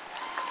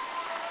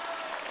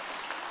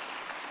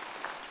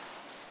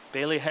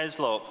 Bailey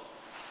Heslop.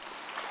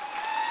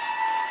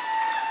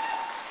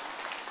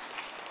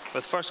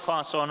 With first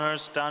class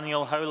honours,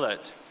 Daniel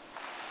Howlett.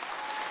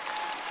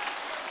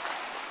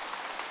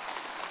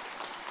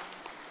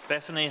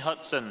 Bethany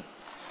Hudson.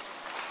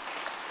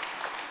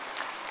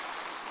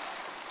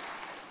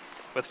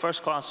 With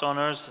first class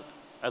honours,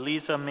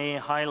 Eliza May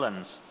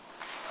Highlands.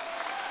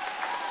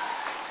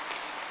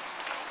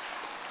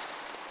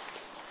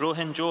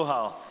 Rohin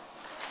Johal.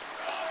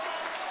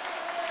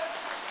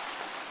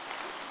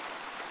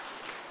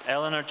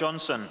 Eleanor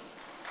Johnson.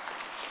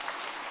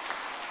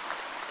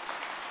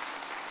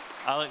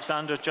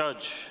 Alexander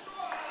Judge.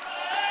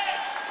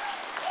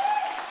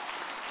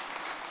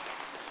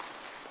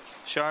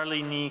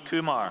 Charlene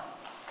Kumar.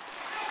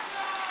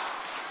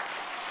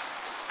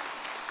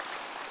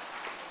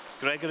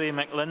 Gregory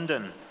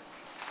McLinden.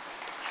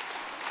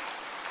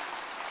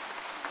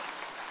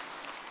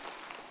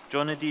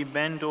 Johnny D.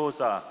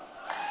 Mendoza.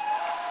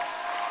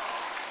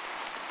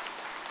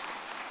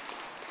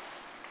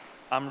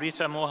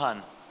 Amrita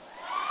Mohan.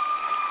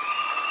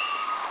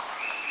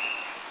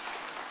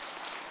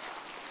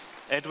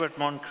 Edward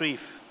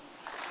Moncrief.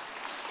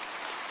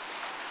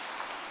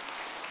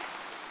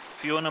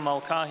 Fiona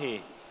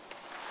Mulcahy.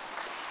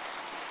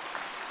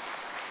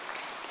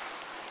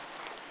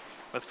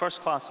 With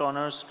first class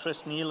honours,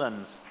 Chris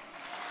Nealans.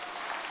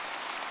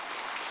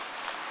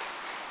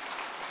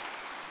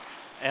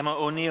 Emma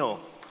O'Neill.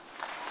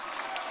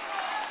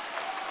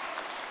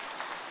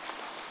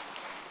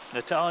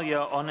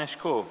 Natalia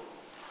Oneshko.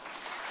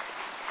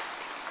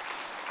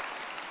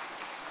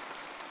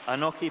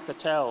 Anoki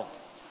Patel.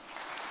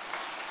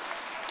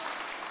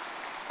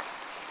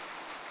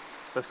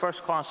 With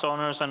first class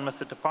honours and with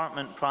the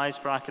Department Prize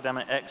for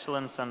Academic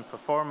Excellence and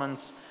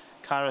Performance,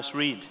 Caris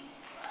Reid.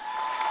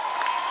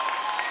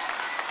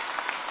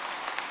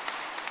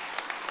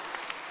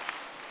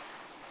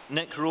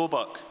 Nick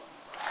Roebuck.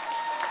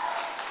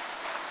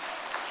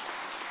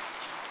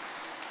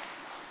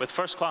 With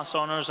first class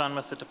honours and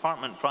with the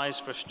Department Prize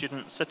for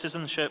Student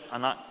Citizenship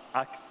and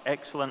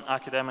Excellent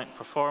Academic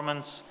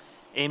Performance,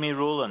 Amy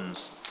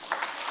Rowlands.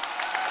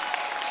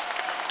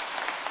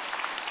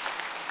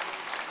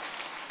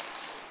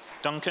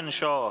 Duncan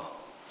Shaw.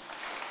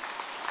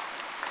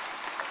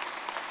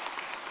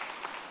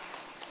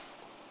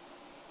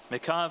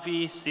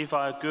 Mikavi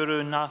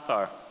Sivaguru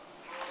Nathar.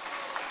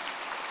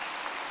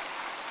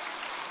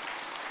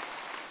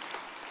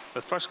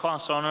 With first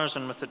class honours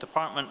and with the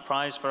Department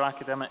Prize for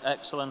Academic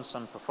Excellence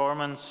and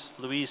Performance,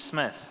 Louise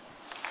Smith.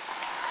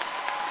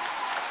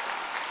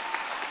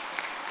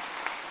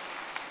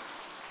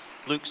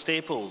 Luke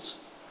Staples.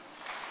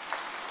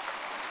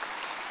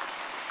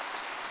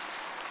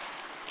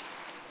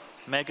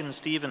 Megan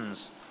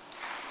Stevens.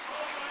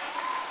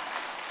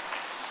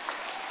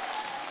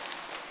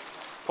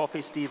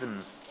 Poppy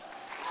Stevens.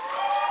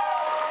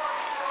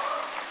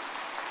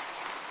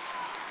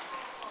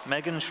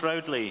 Megan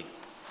Shroudley.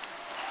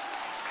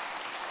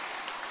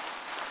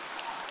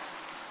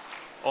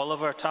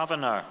 Oliver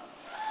Taverner.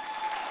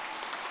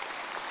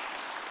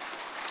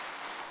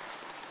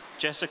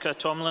 Jessica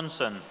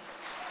Tomlinson.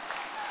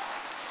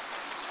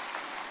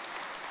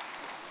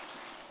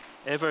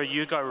 Ever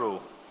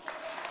Ugaro.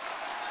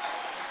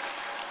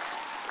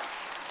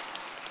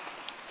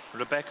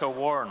 Rebecca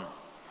Warren.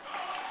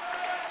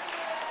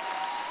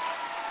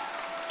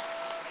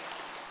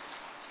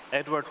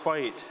 Edward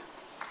White.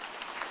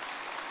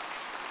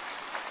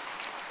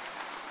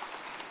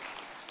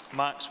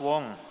 Max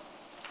Wong.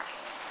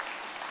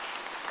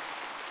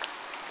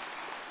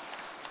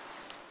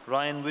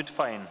 Ryan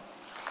Woodfine.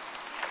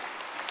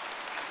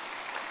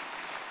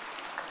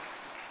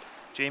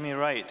 Jamie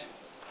Wright.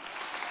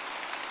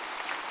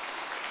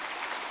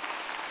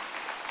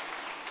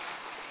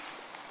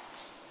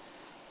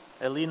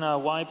 Elena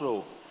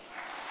Wybro.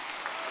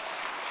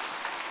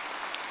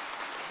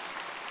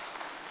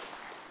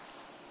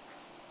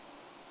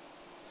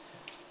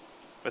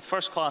 With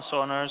first class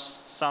honours,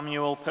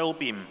 Samuel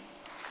Pilbeam.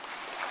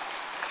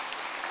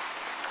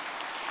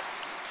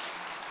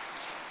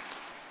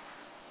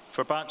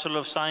 For Bachelor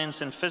of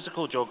Science in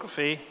Physical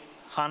Geography,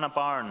 Hannah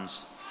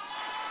Barnes.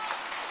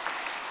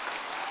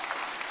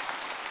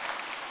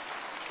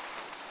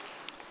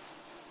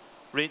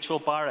 Rachel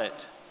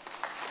Barrett.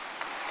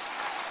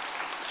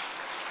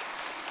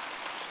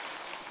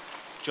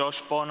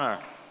 Josh Bonner.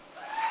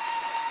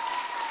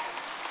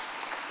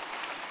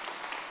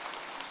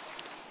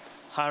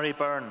 Harry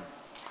Byrne.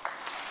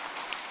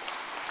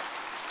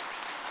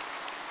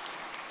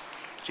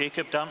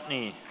 Jacob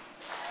Dampney.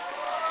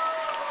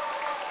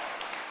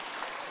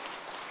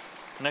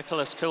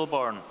 Nicholas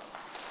Kilborn.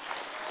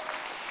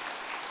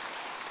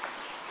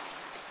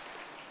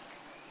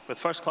 With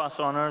first class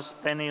honours,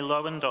 Penny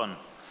Lowendon.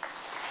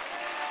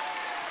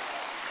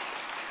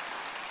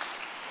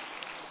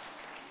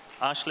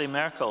 Ashley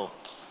Merkel.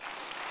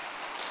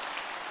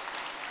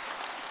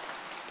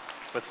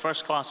 With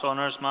first class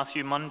honours,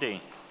 Matthew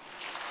Mundy.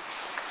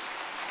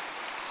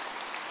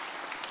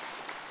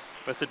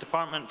 With the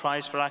Department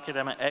Prize for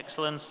Academic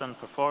Excellence and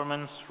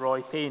Performance,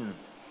 Roy Payne.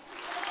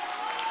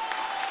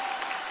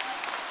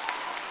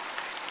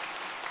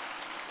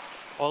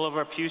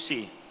 Oliver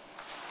Pusey.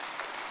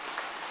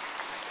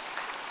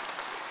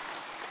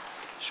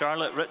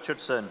 Charlotte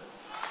Richardson.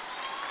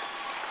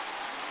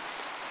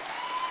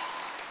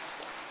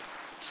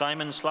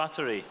 Simon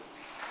Slattery.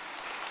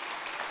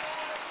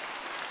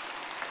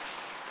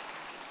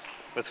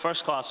 With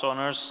first class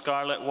honours,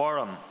 Scarlett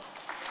Warham.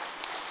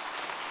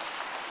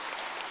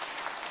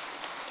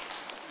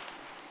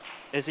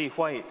 Izzy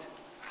White.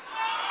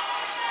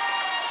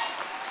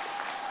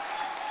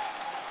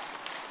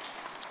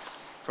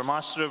 For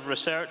Master of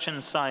Research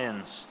in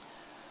Science,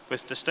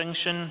 with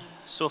distinction,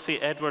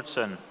 Sophie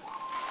Edwardson.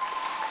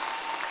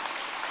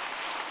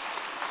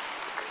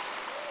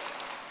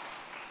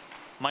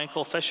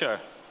 Michael Fisher.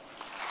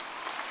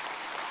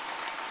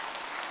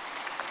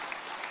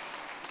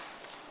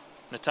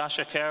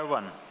 Natasha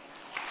Kerwin.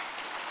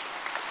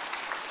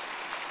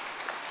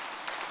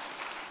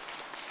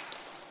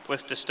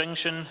 With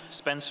distinction,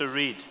 Spencer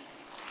Reid.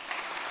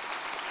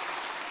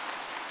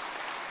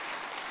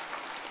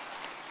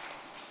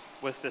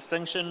 With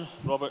distinction,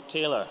 Robert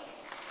Taylor.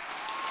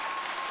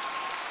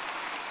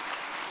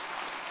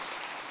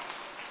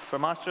 For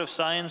Master of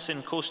Science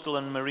in Coastal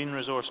and Marine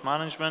Resource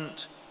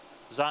Management,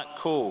 Zach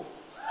Coe.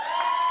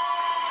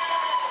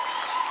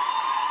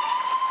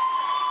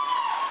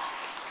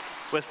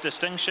 With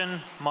distinction,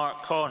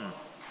 Mark Conn.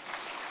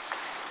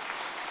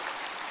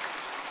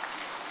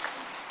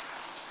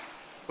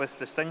 With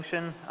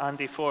distinction,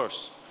 Andy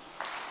Force.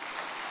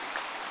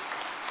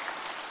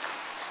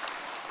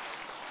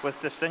 With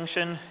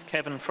distinction,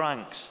 Kevin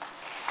Franks.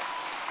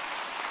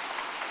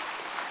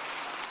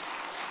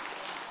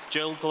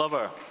 Jill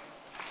Glover.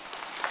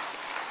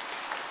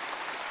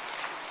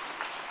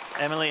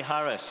 Emily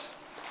Harris.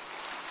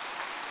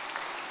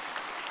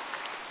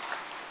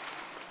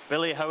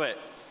 Billy Howitt.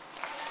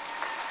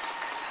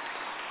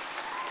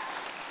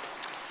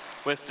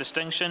 With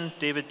distinction,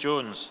 David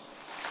Jones.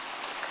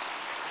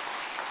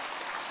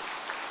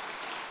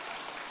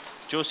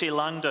 Josie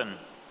Langdon.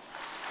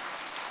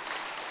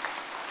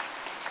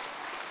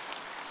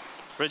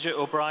 Bridget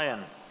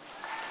O'Brien.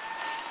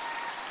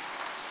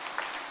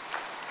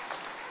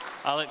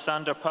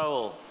 Alexander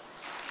Powell.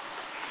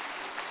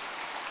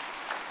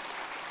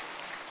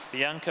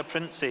 Bianca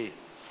Princey.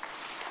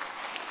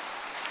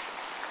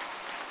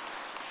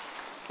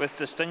 With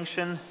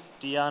distinction,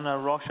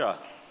 Deanna Rocha.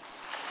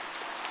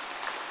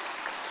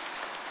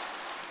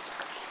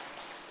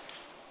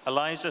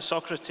 Eliza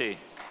Socrates.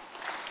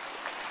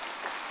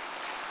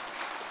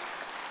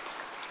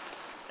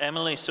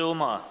 Emily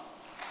Sulma.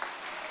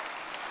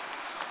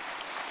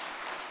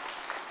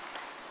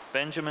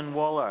 Benjamin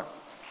Waller.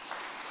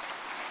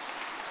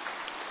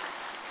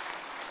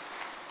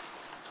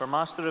 For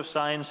Master of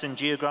Science in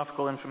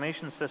Geographical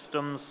Information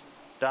Systems,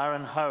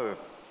 Darren Howe.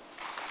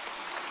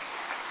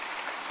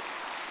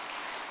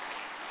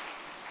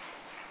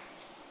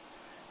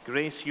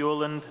 Grace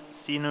Yoland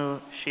Sinu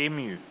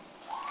Shemu.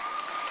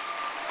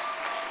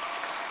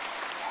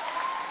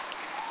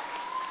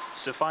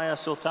 Sophia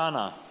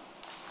Sultana.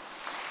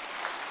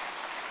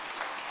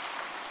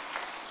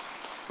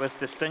 With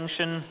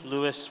distinction,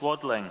 Lewis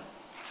Swadling.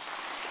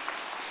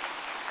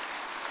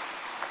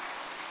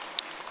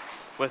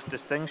 With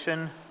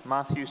distinction,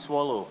 Matthew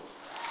Swallow.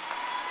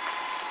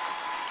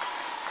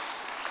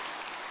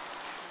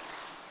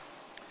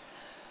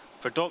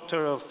 For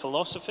Doctor of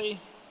Philosophy,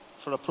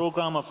 for a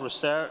programme of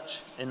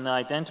research in the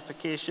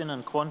identification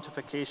and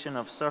quantification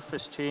of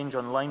surface change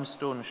on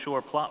limestone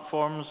shore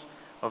platforms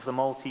of the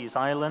Maltese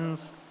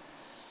Islands,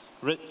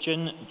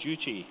 Ritchin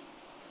Juchi.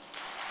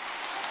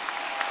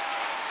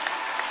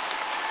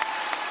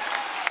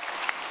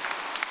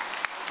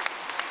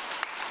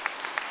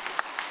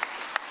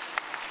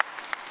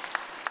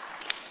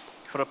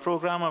 For a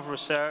programme of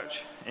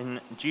research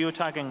in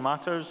geotagging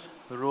matters,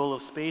 the role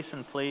of space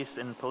and place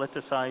in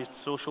politicised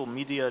social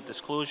media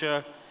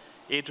disclosure,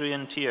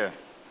 Adrian Tier.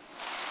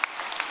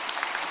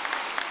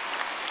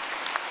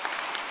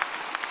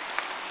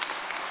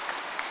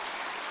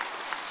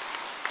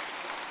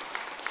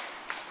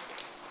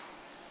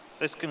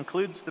 This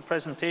concludes the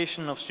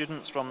presentation of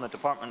students from the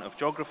Department of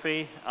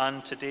Geography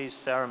and today's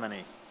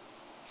ceremony.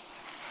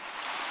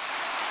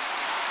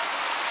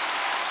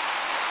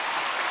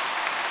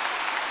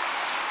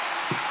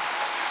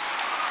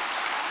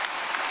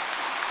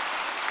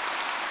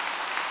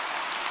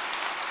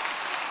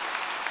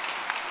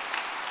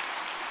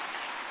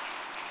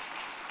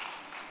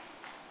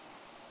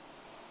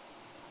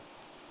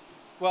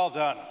 Well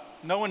done.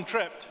 No one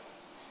tripped.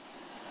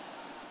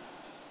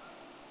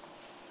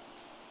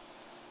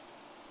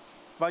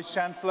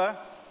 Vice-Chancellor,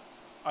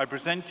 I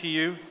present to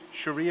you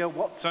Sharia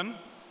Watson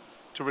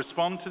to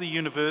respond to the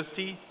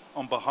University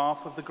on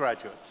behalf of the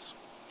graduates.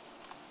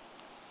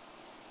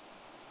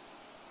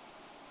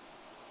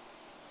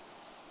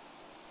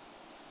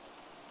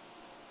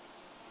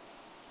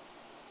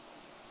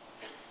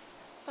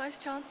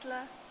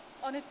 Vice-Chancellor,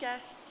 honoured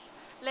guests,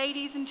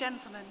 ladies and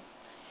gentlemen,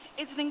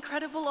 it's an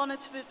incredible honour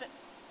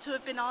to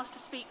have been asked to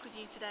speak with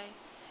you today.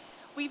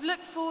 We've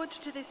looked forward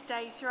to this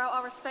day throughout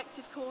our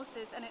respective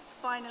courses, and it's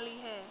finally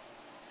here.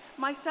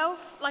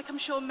 Myself, like I'm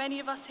sure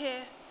many of us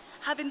here,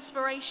 have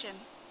inspiration.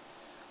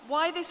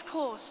 Why this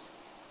course?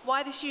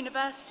 Why this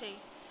university?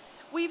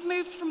 We've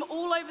moved from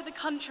all over the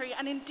country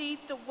and indeed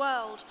the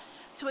world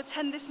to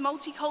attend this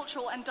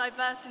multicultural and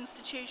diverse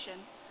institution.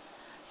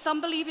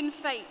 Some believe in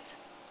fate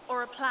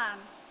or a plan.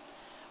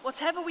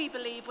 Whatever we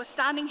believe, we're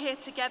standing here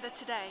together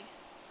today.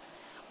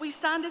 We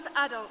stand as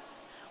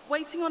adults,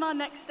 waiting on our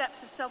next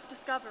steps of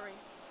self-discovery.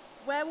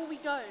 Where will we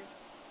go?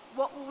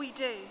 What will we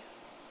do?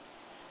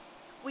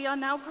 We are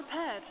now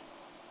prepared.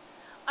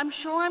 I'm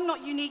sure I'm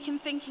not unique in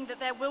thinking that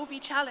there will be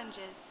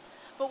challenges,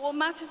 but what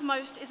matters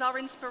most is our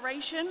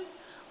inspiration,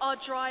 our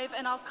drive,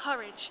 and our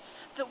courage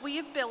that we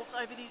have built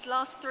over these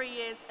last 3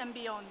 years and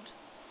beyond.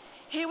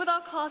 Here with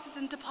our classes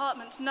and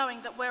departments,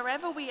 knowing that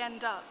wherever we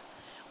end up,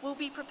 we'll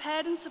be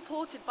prepared and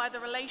supported by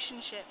the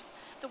relationships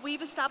that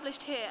we've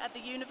established here at the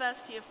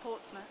University of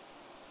Portsmouth.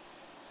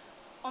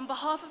 On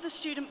behalf of the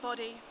student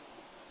body,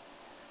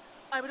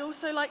 I would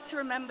also like to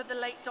remember the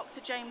late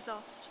Dr. James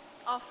Ost,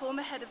 our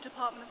former head of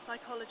Department of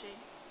Psychology.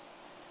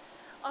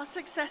 Our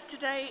success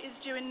today is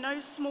due in no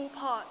small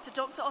part to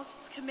Dr.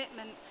 Ost's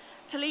commitment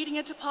to leading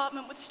a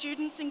department with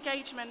students'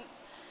 engagement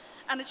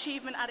and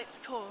achievement at its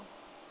core.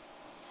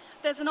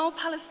 There's an old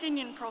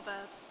Palestinian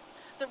proverb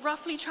that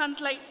roughly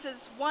translates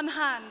as "one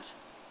hand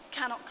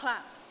cannot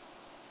clap."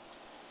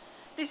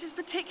 This is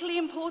particularly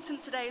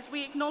important today as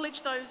we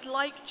acknowledge those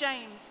like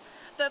James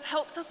that have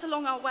helped us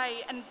along our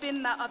way and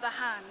been that other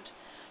hand,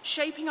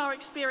 shaping our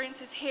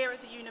experiences here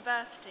at the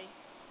university.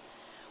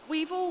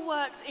 We've all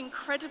worked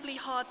incredibly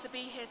hard to be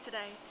here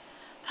today,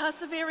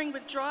 persevering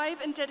with drive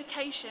and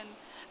dedication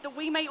that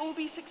we may all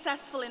be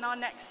successful in our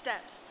next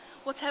steps,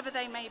 whatever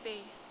they may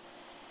be.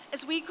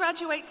 As we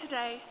graduate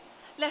today,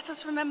 let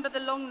us remember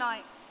the long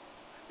nights,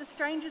 the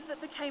strangers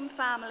that became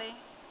family,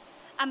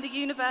 and the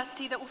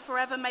university that will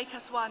forever make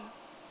us one.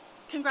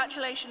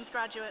 Congratulations,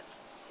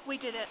 graduates. We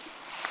did it.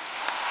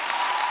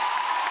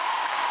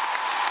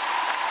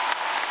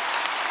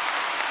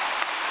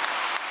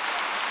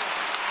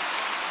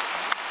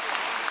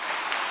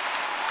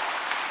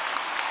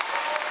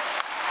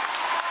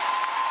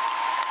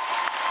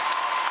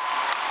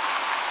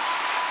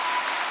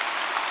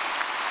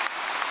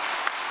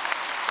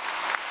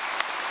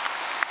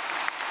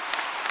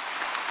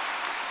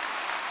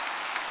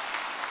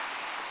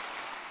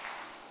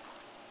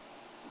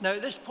 Now,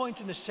 at this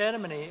point in the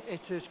ceremony,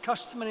 it is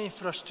customary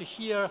for us to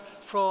hear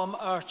from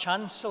our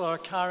Chancellor,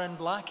 Karen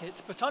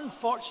Blackett, but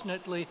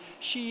unfortunately,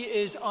 she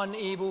is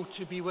unable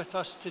to be with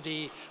us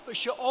today, but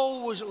she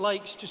always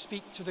likes to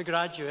speak to the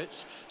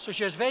graduates, so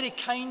she has very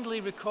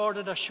kindly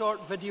recorded a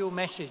short video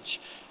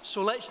message.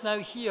 So let's now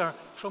hear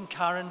from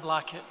Karen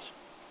Blackett.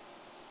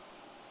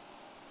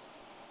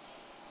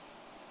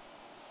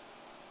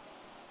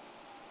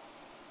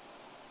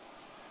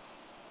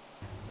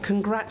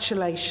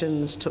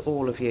 Congratulations to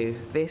all of you.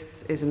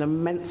 This is an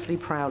immensely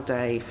proud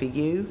day for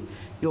you,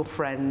 your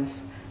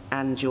friends,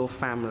 and your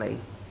family.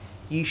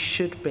 You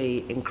should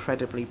be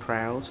incredibly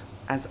proud,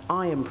 as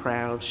I am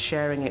proud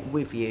sharing it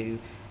with you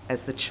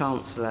as the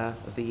Chancellor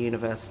of the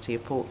University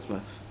of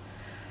Portsmouth.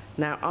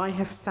 Now, I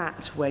have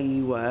sat where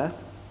you were,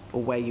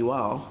 or where you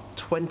are,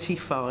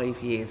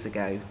 25 years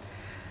ago.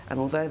 And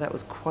although that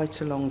was quite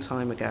a long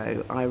time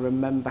ago, I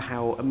remember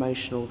how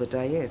emotional the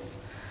day is.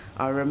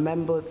 I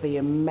remember the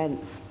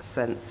immense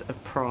sense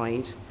of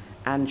pride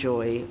and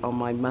joy on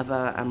my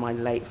mother and my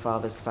late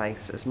father's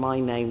face as my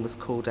name was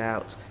called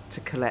out to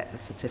collect the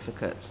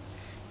certificate.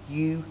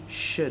 You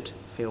should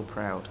feel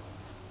proud.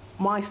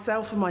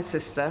 Myself and my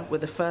sister were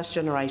the first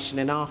generation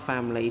in our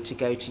family to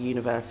go to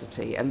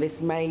university, and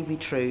this may be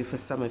true for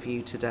some of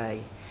you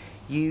today.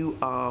 You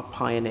are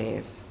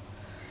pioneers.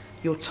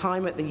 Your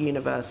time at the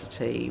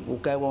university will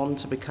go on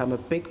to become a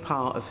big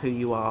part of who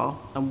you are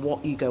and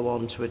what you go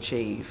on to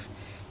achieve.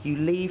 You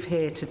leave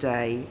here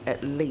today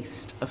at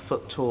least a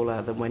foot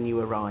taller than when you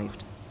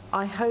arrived.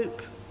 I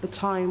hope the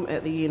time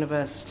at the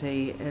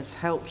university has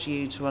helped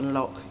you to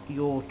unlock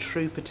your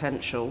true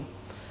potential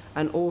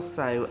and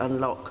also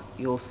unlock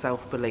your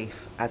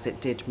self-belief as it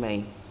did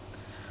me.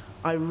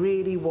 I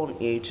really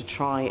want you to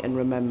try and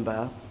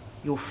remember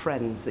your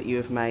friends that you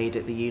have made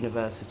at the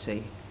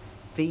university.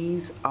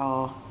 These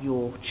are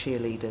your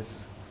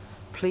cheerleaders.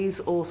 Please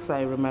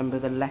also remember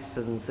the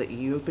lessons that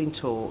you have been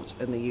taught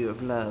and that you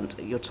have learnt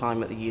at your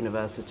time at the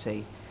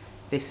university.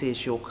 This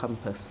is your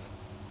compass.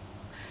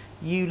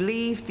 You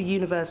leave the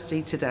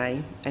university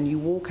today and you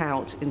walk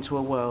out into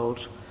a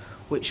world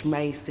which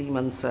may seem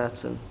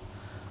uncertain,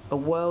 a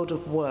world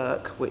of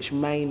work which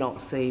may not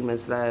seem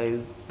as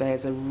though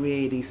there's a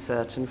really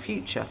certain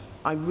future.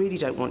 I really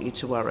don't want you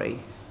to worry,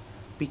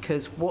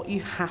 because what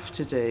you have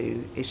to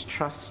do is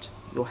trust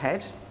your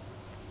head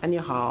and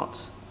your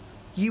heart.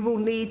 You will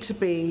need to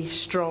be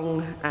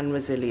strong and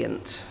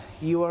resilient.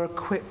 You are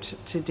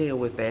equipped to deal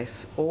with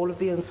this, all of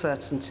the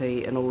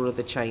uncertainty and all of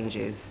the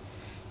changes.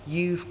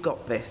 You've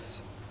got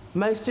this.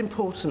 Most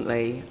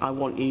importantly, I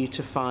want you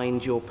to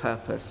find your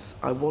purpose.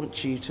 I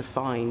want you to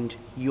find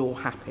you're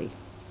happy.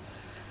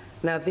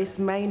 Now, this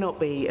may not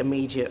be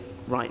immediate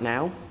right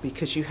now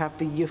because you have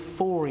the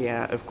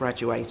euphoria of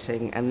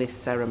graduating and this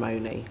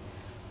ceremony,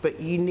 but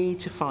you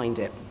need to find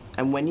it.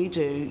 And when you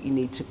do, you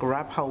need to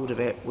grab hold of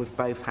it with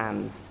both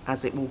hands,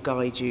 as it will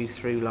guide you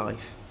through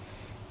life.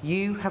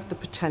 You have the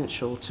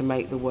potential to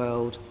make the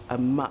world a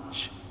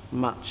much,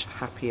 much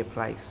happier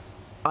place.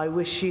 I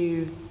wish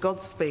you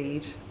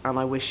Godspeed and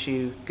I wish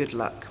you good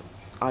luck.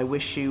 I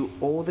wish you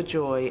all the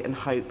joy and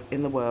hope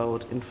in the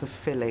world in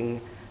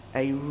fulfilling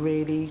a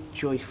really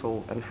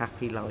joyful and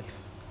happy life.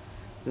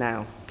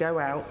 Now, go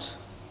out,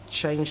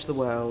 change the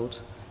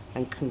world,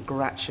 and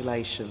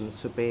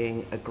congratulations for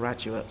being a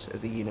graduate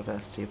of the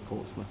University of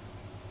Portsmouth.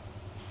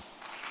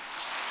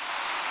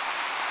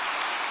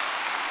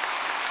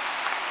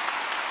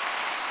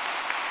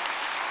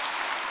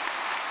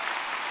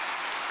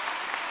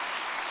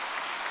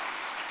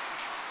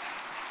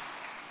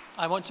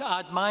 I want to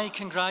add my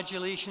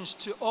congratulations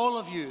to all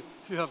of you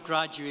who have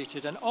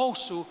graduated, and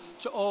also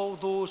to all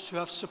those who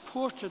have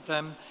supported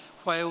them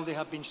while they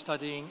have been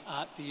studying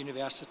at the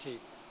university.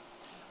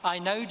 I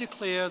now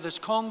declare this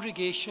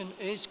congregation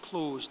is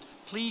closed.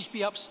 Please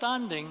be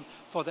upstanding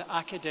for the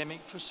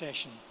academic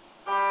procession.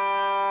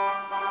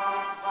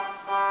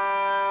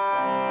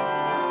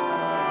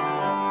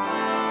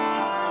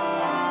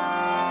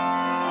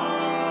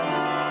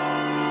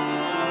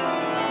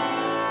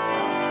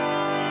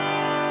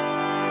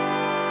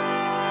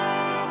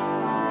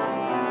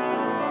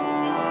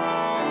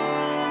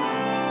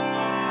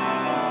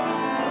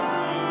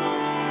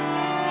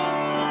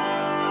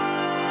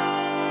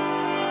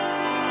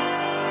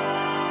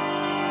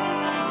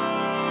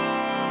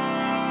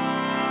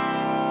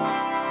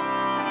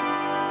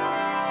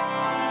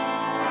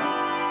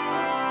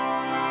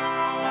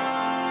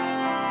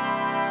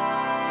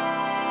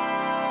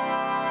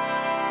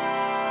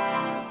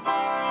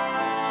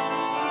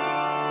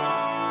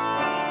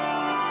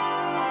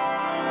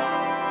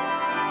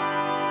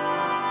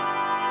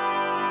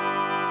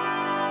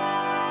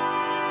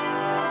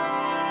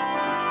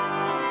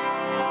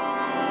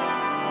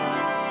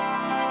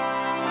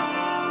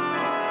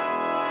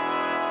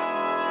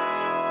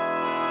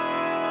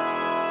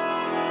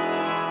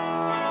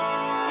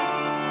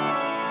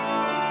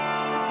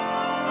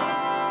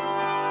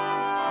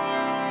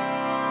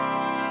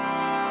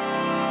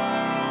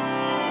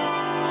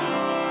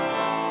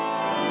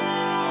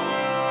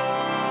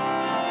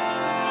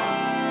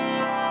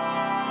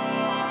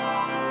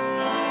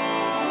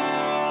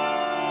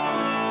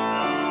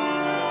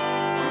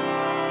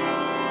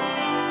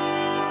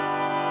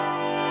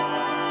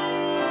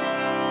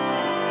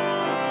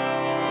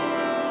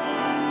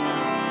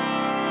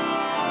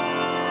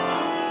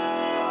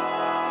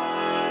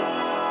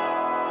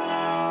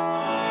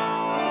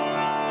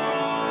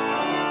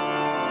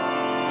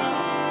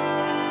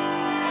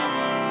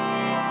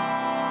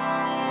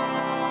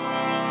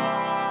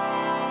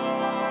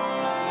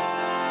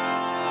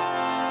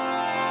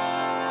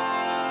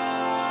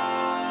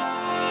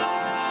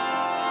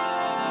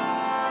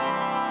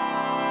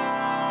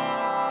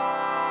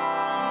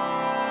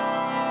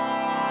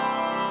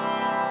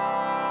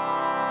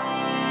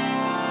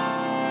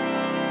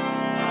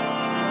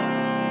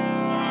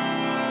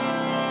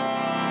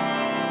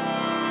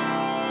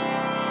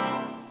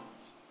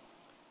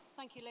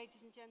 Thank you,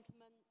 ladies and gentlemen.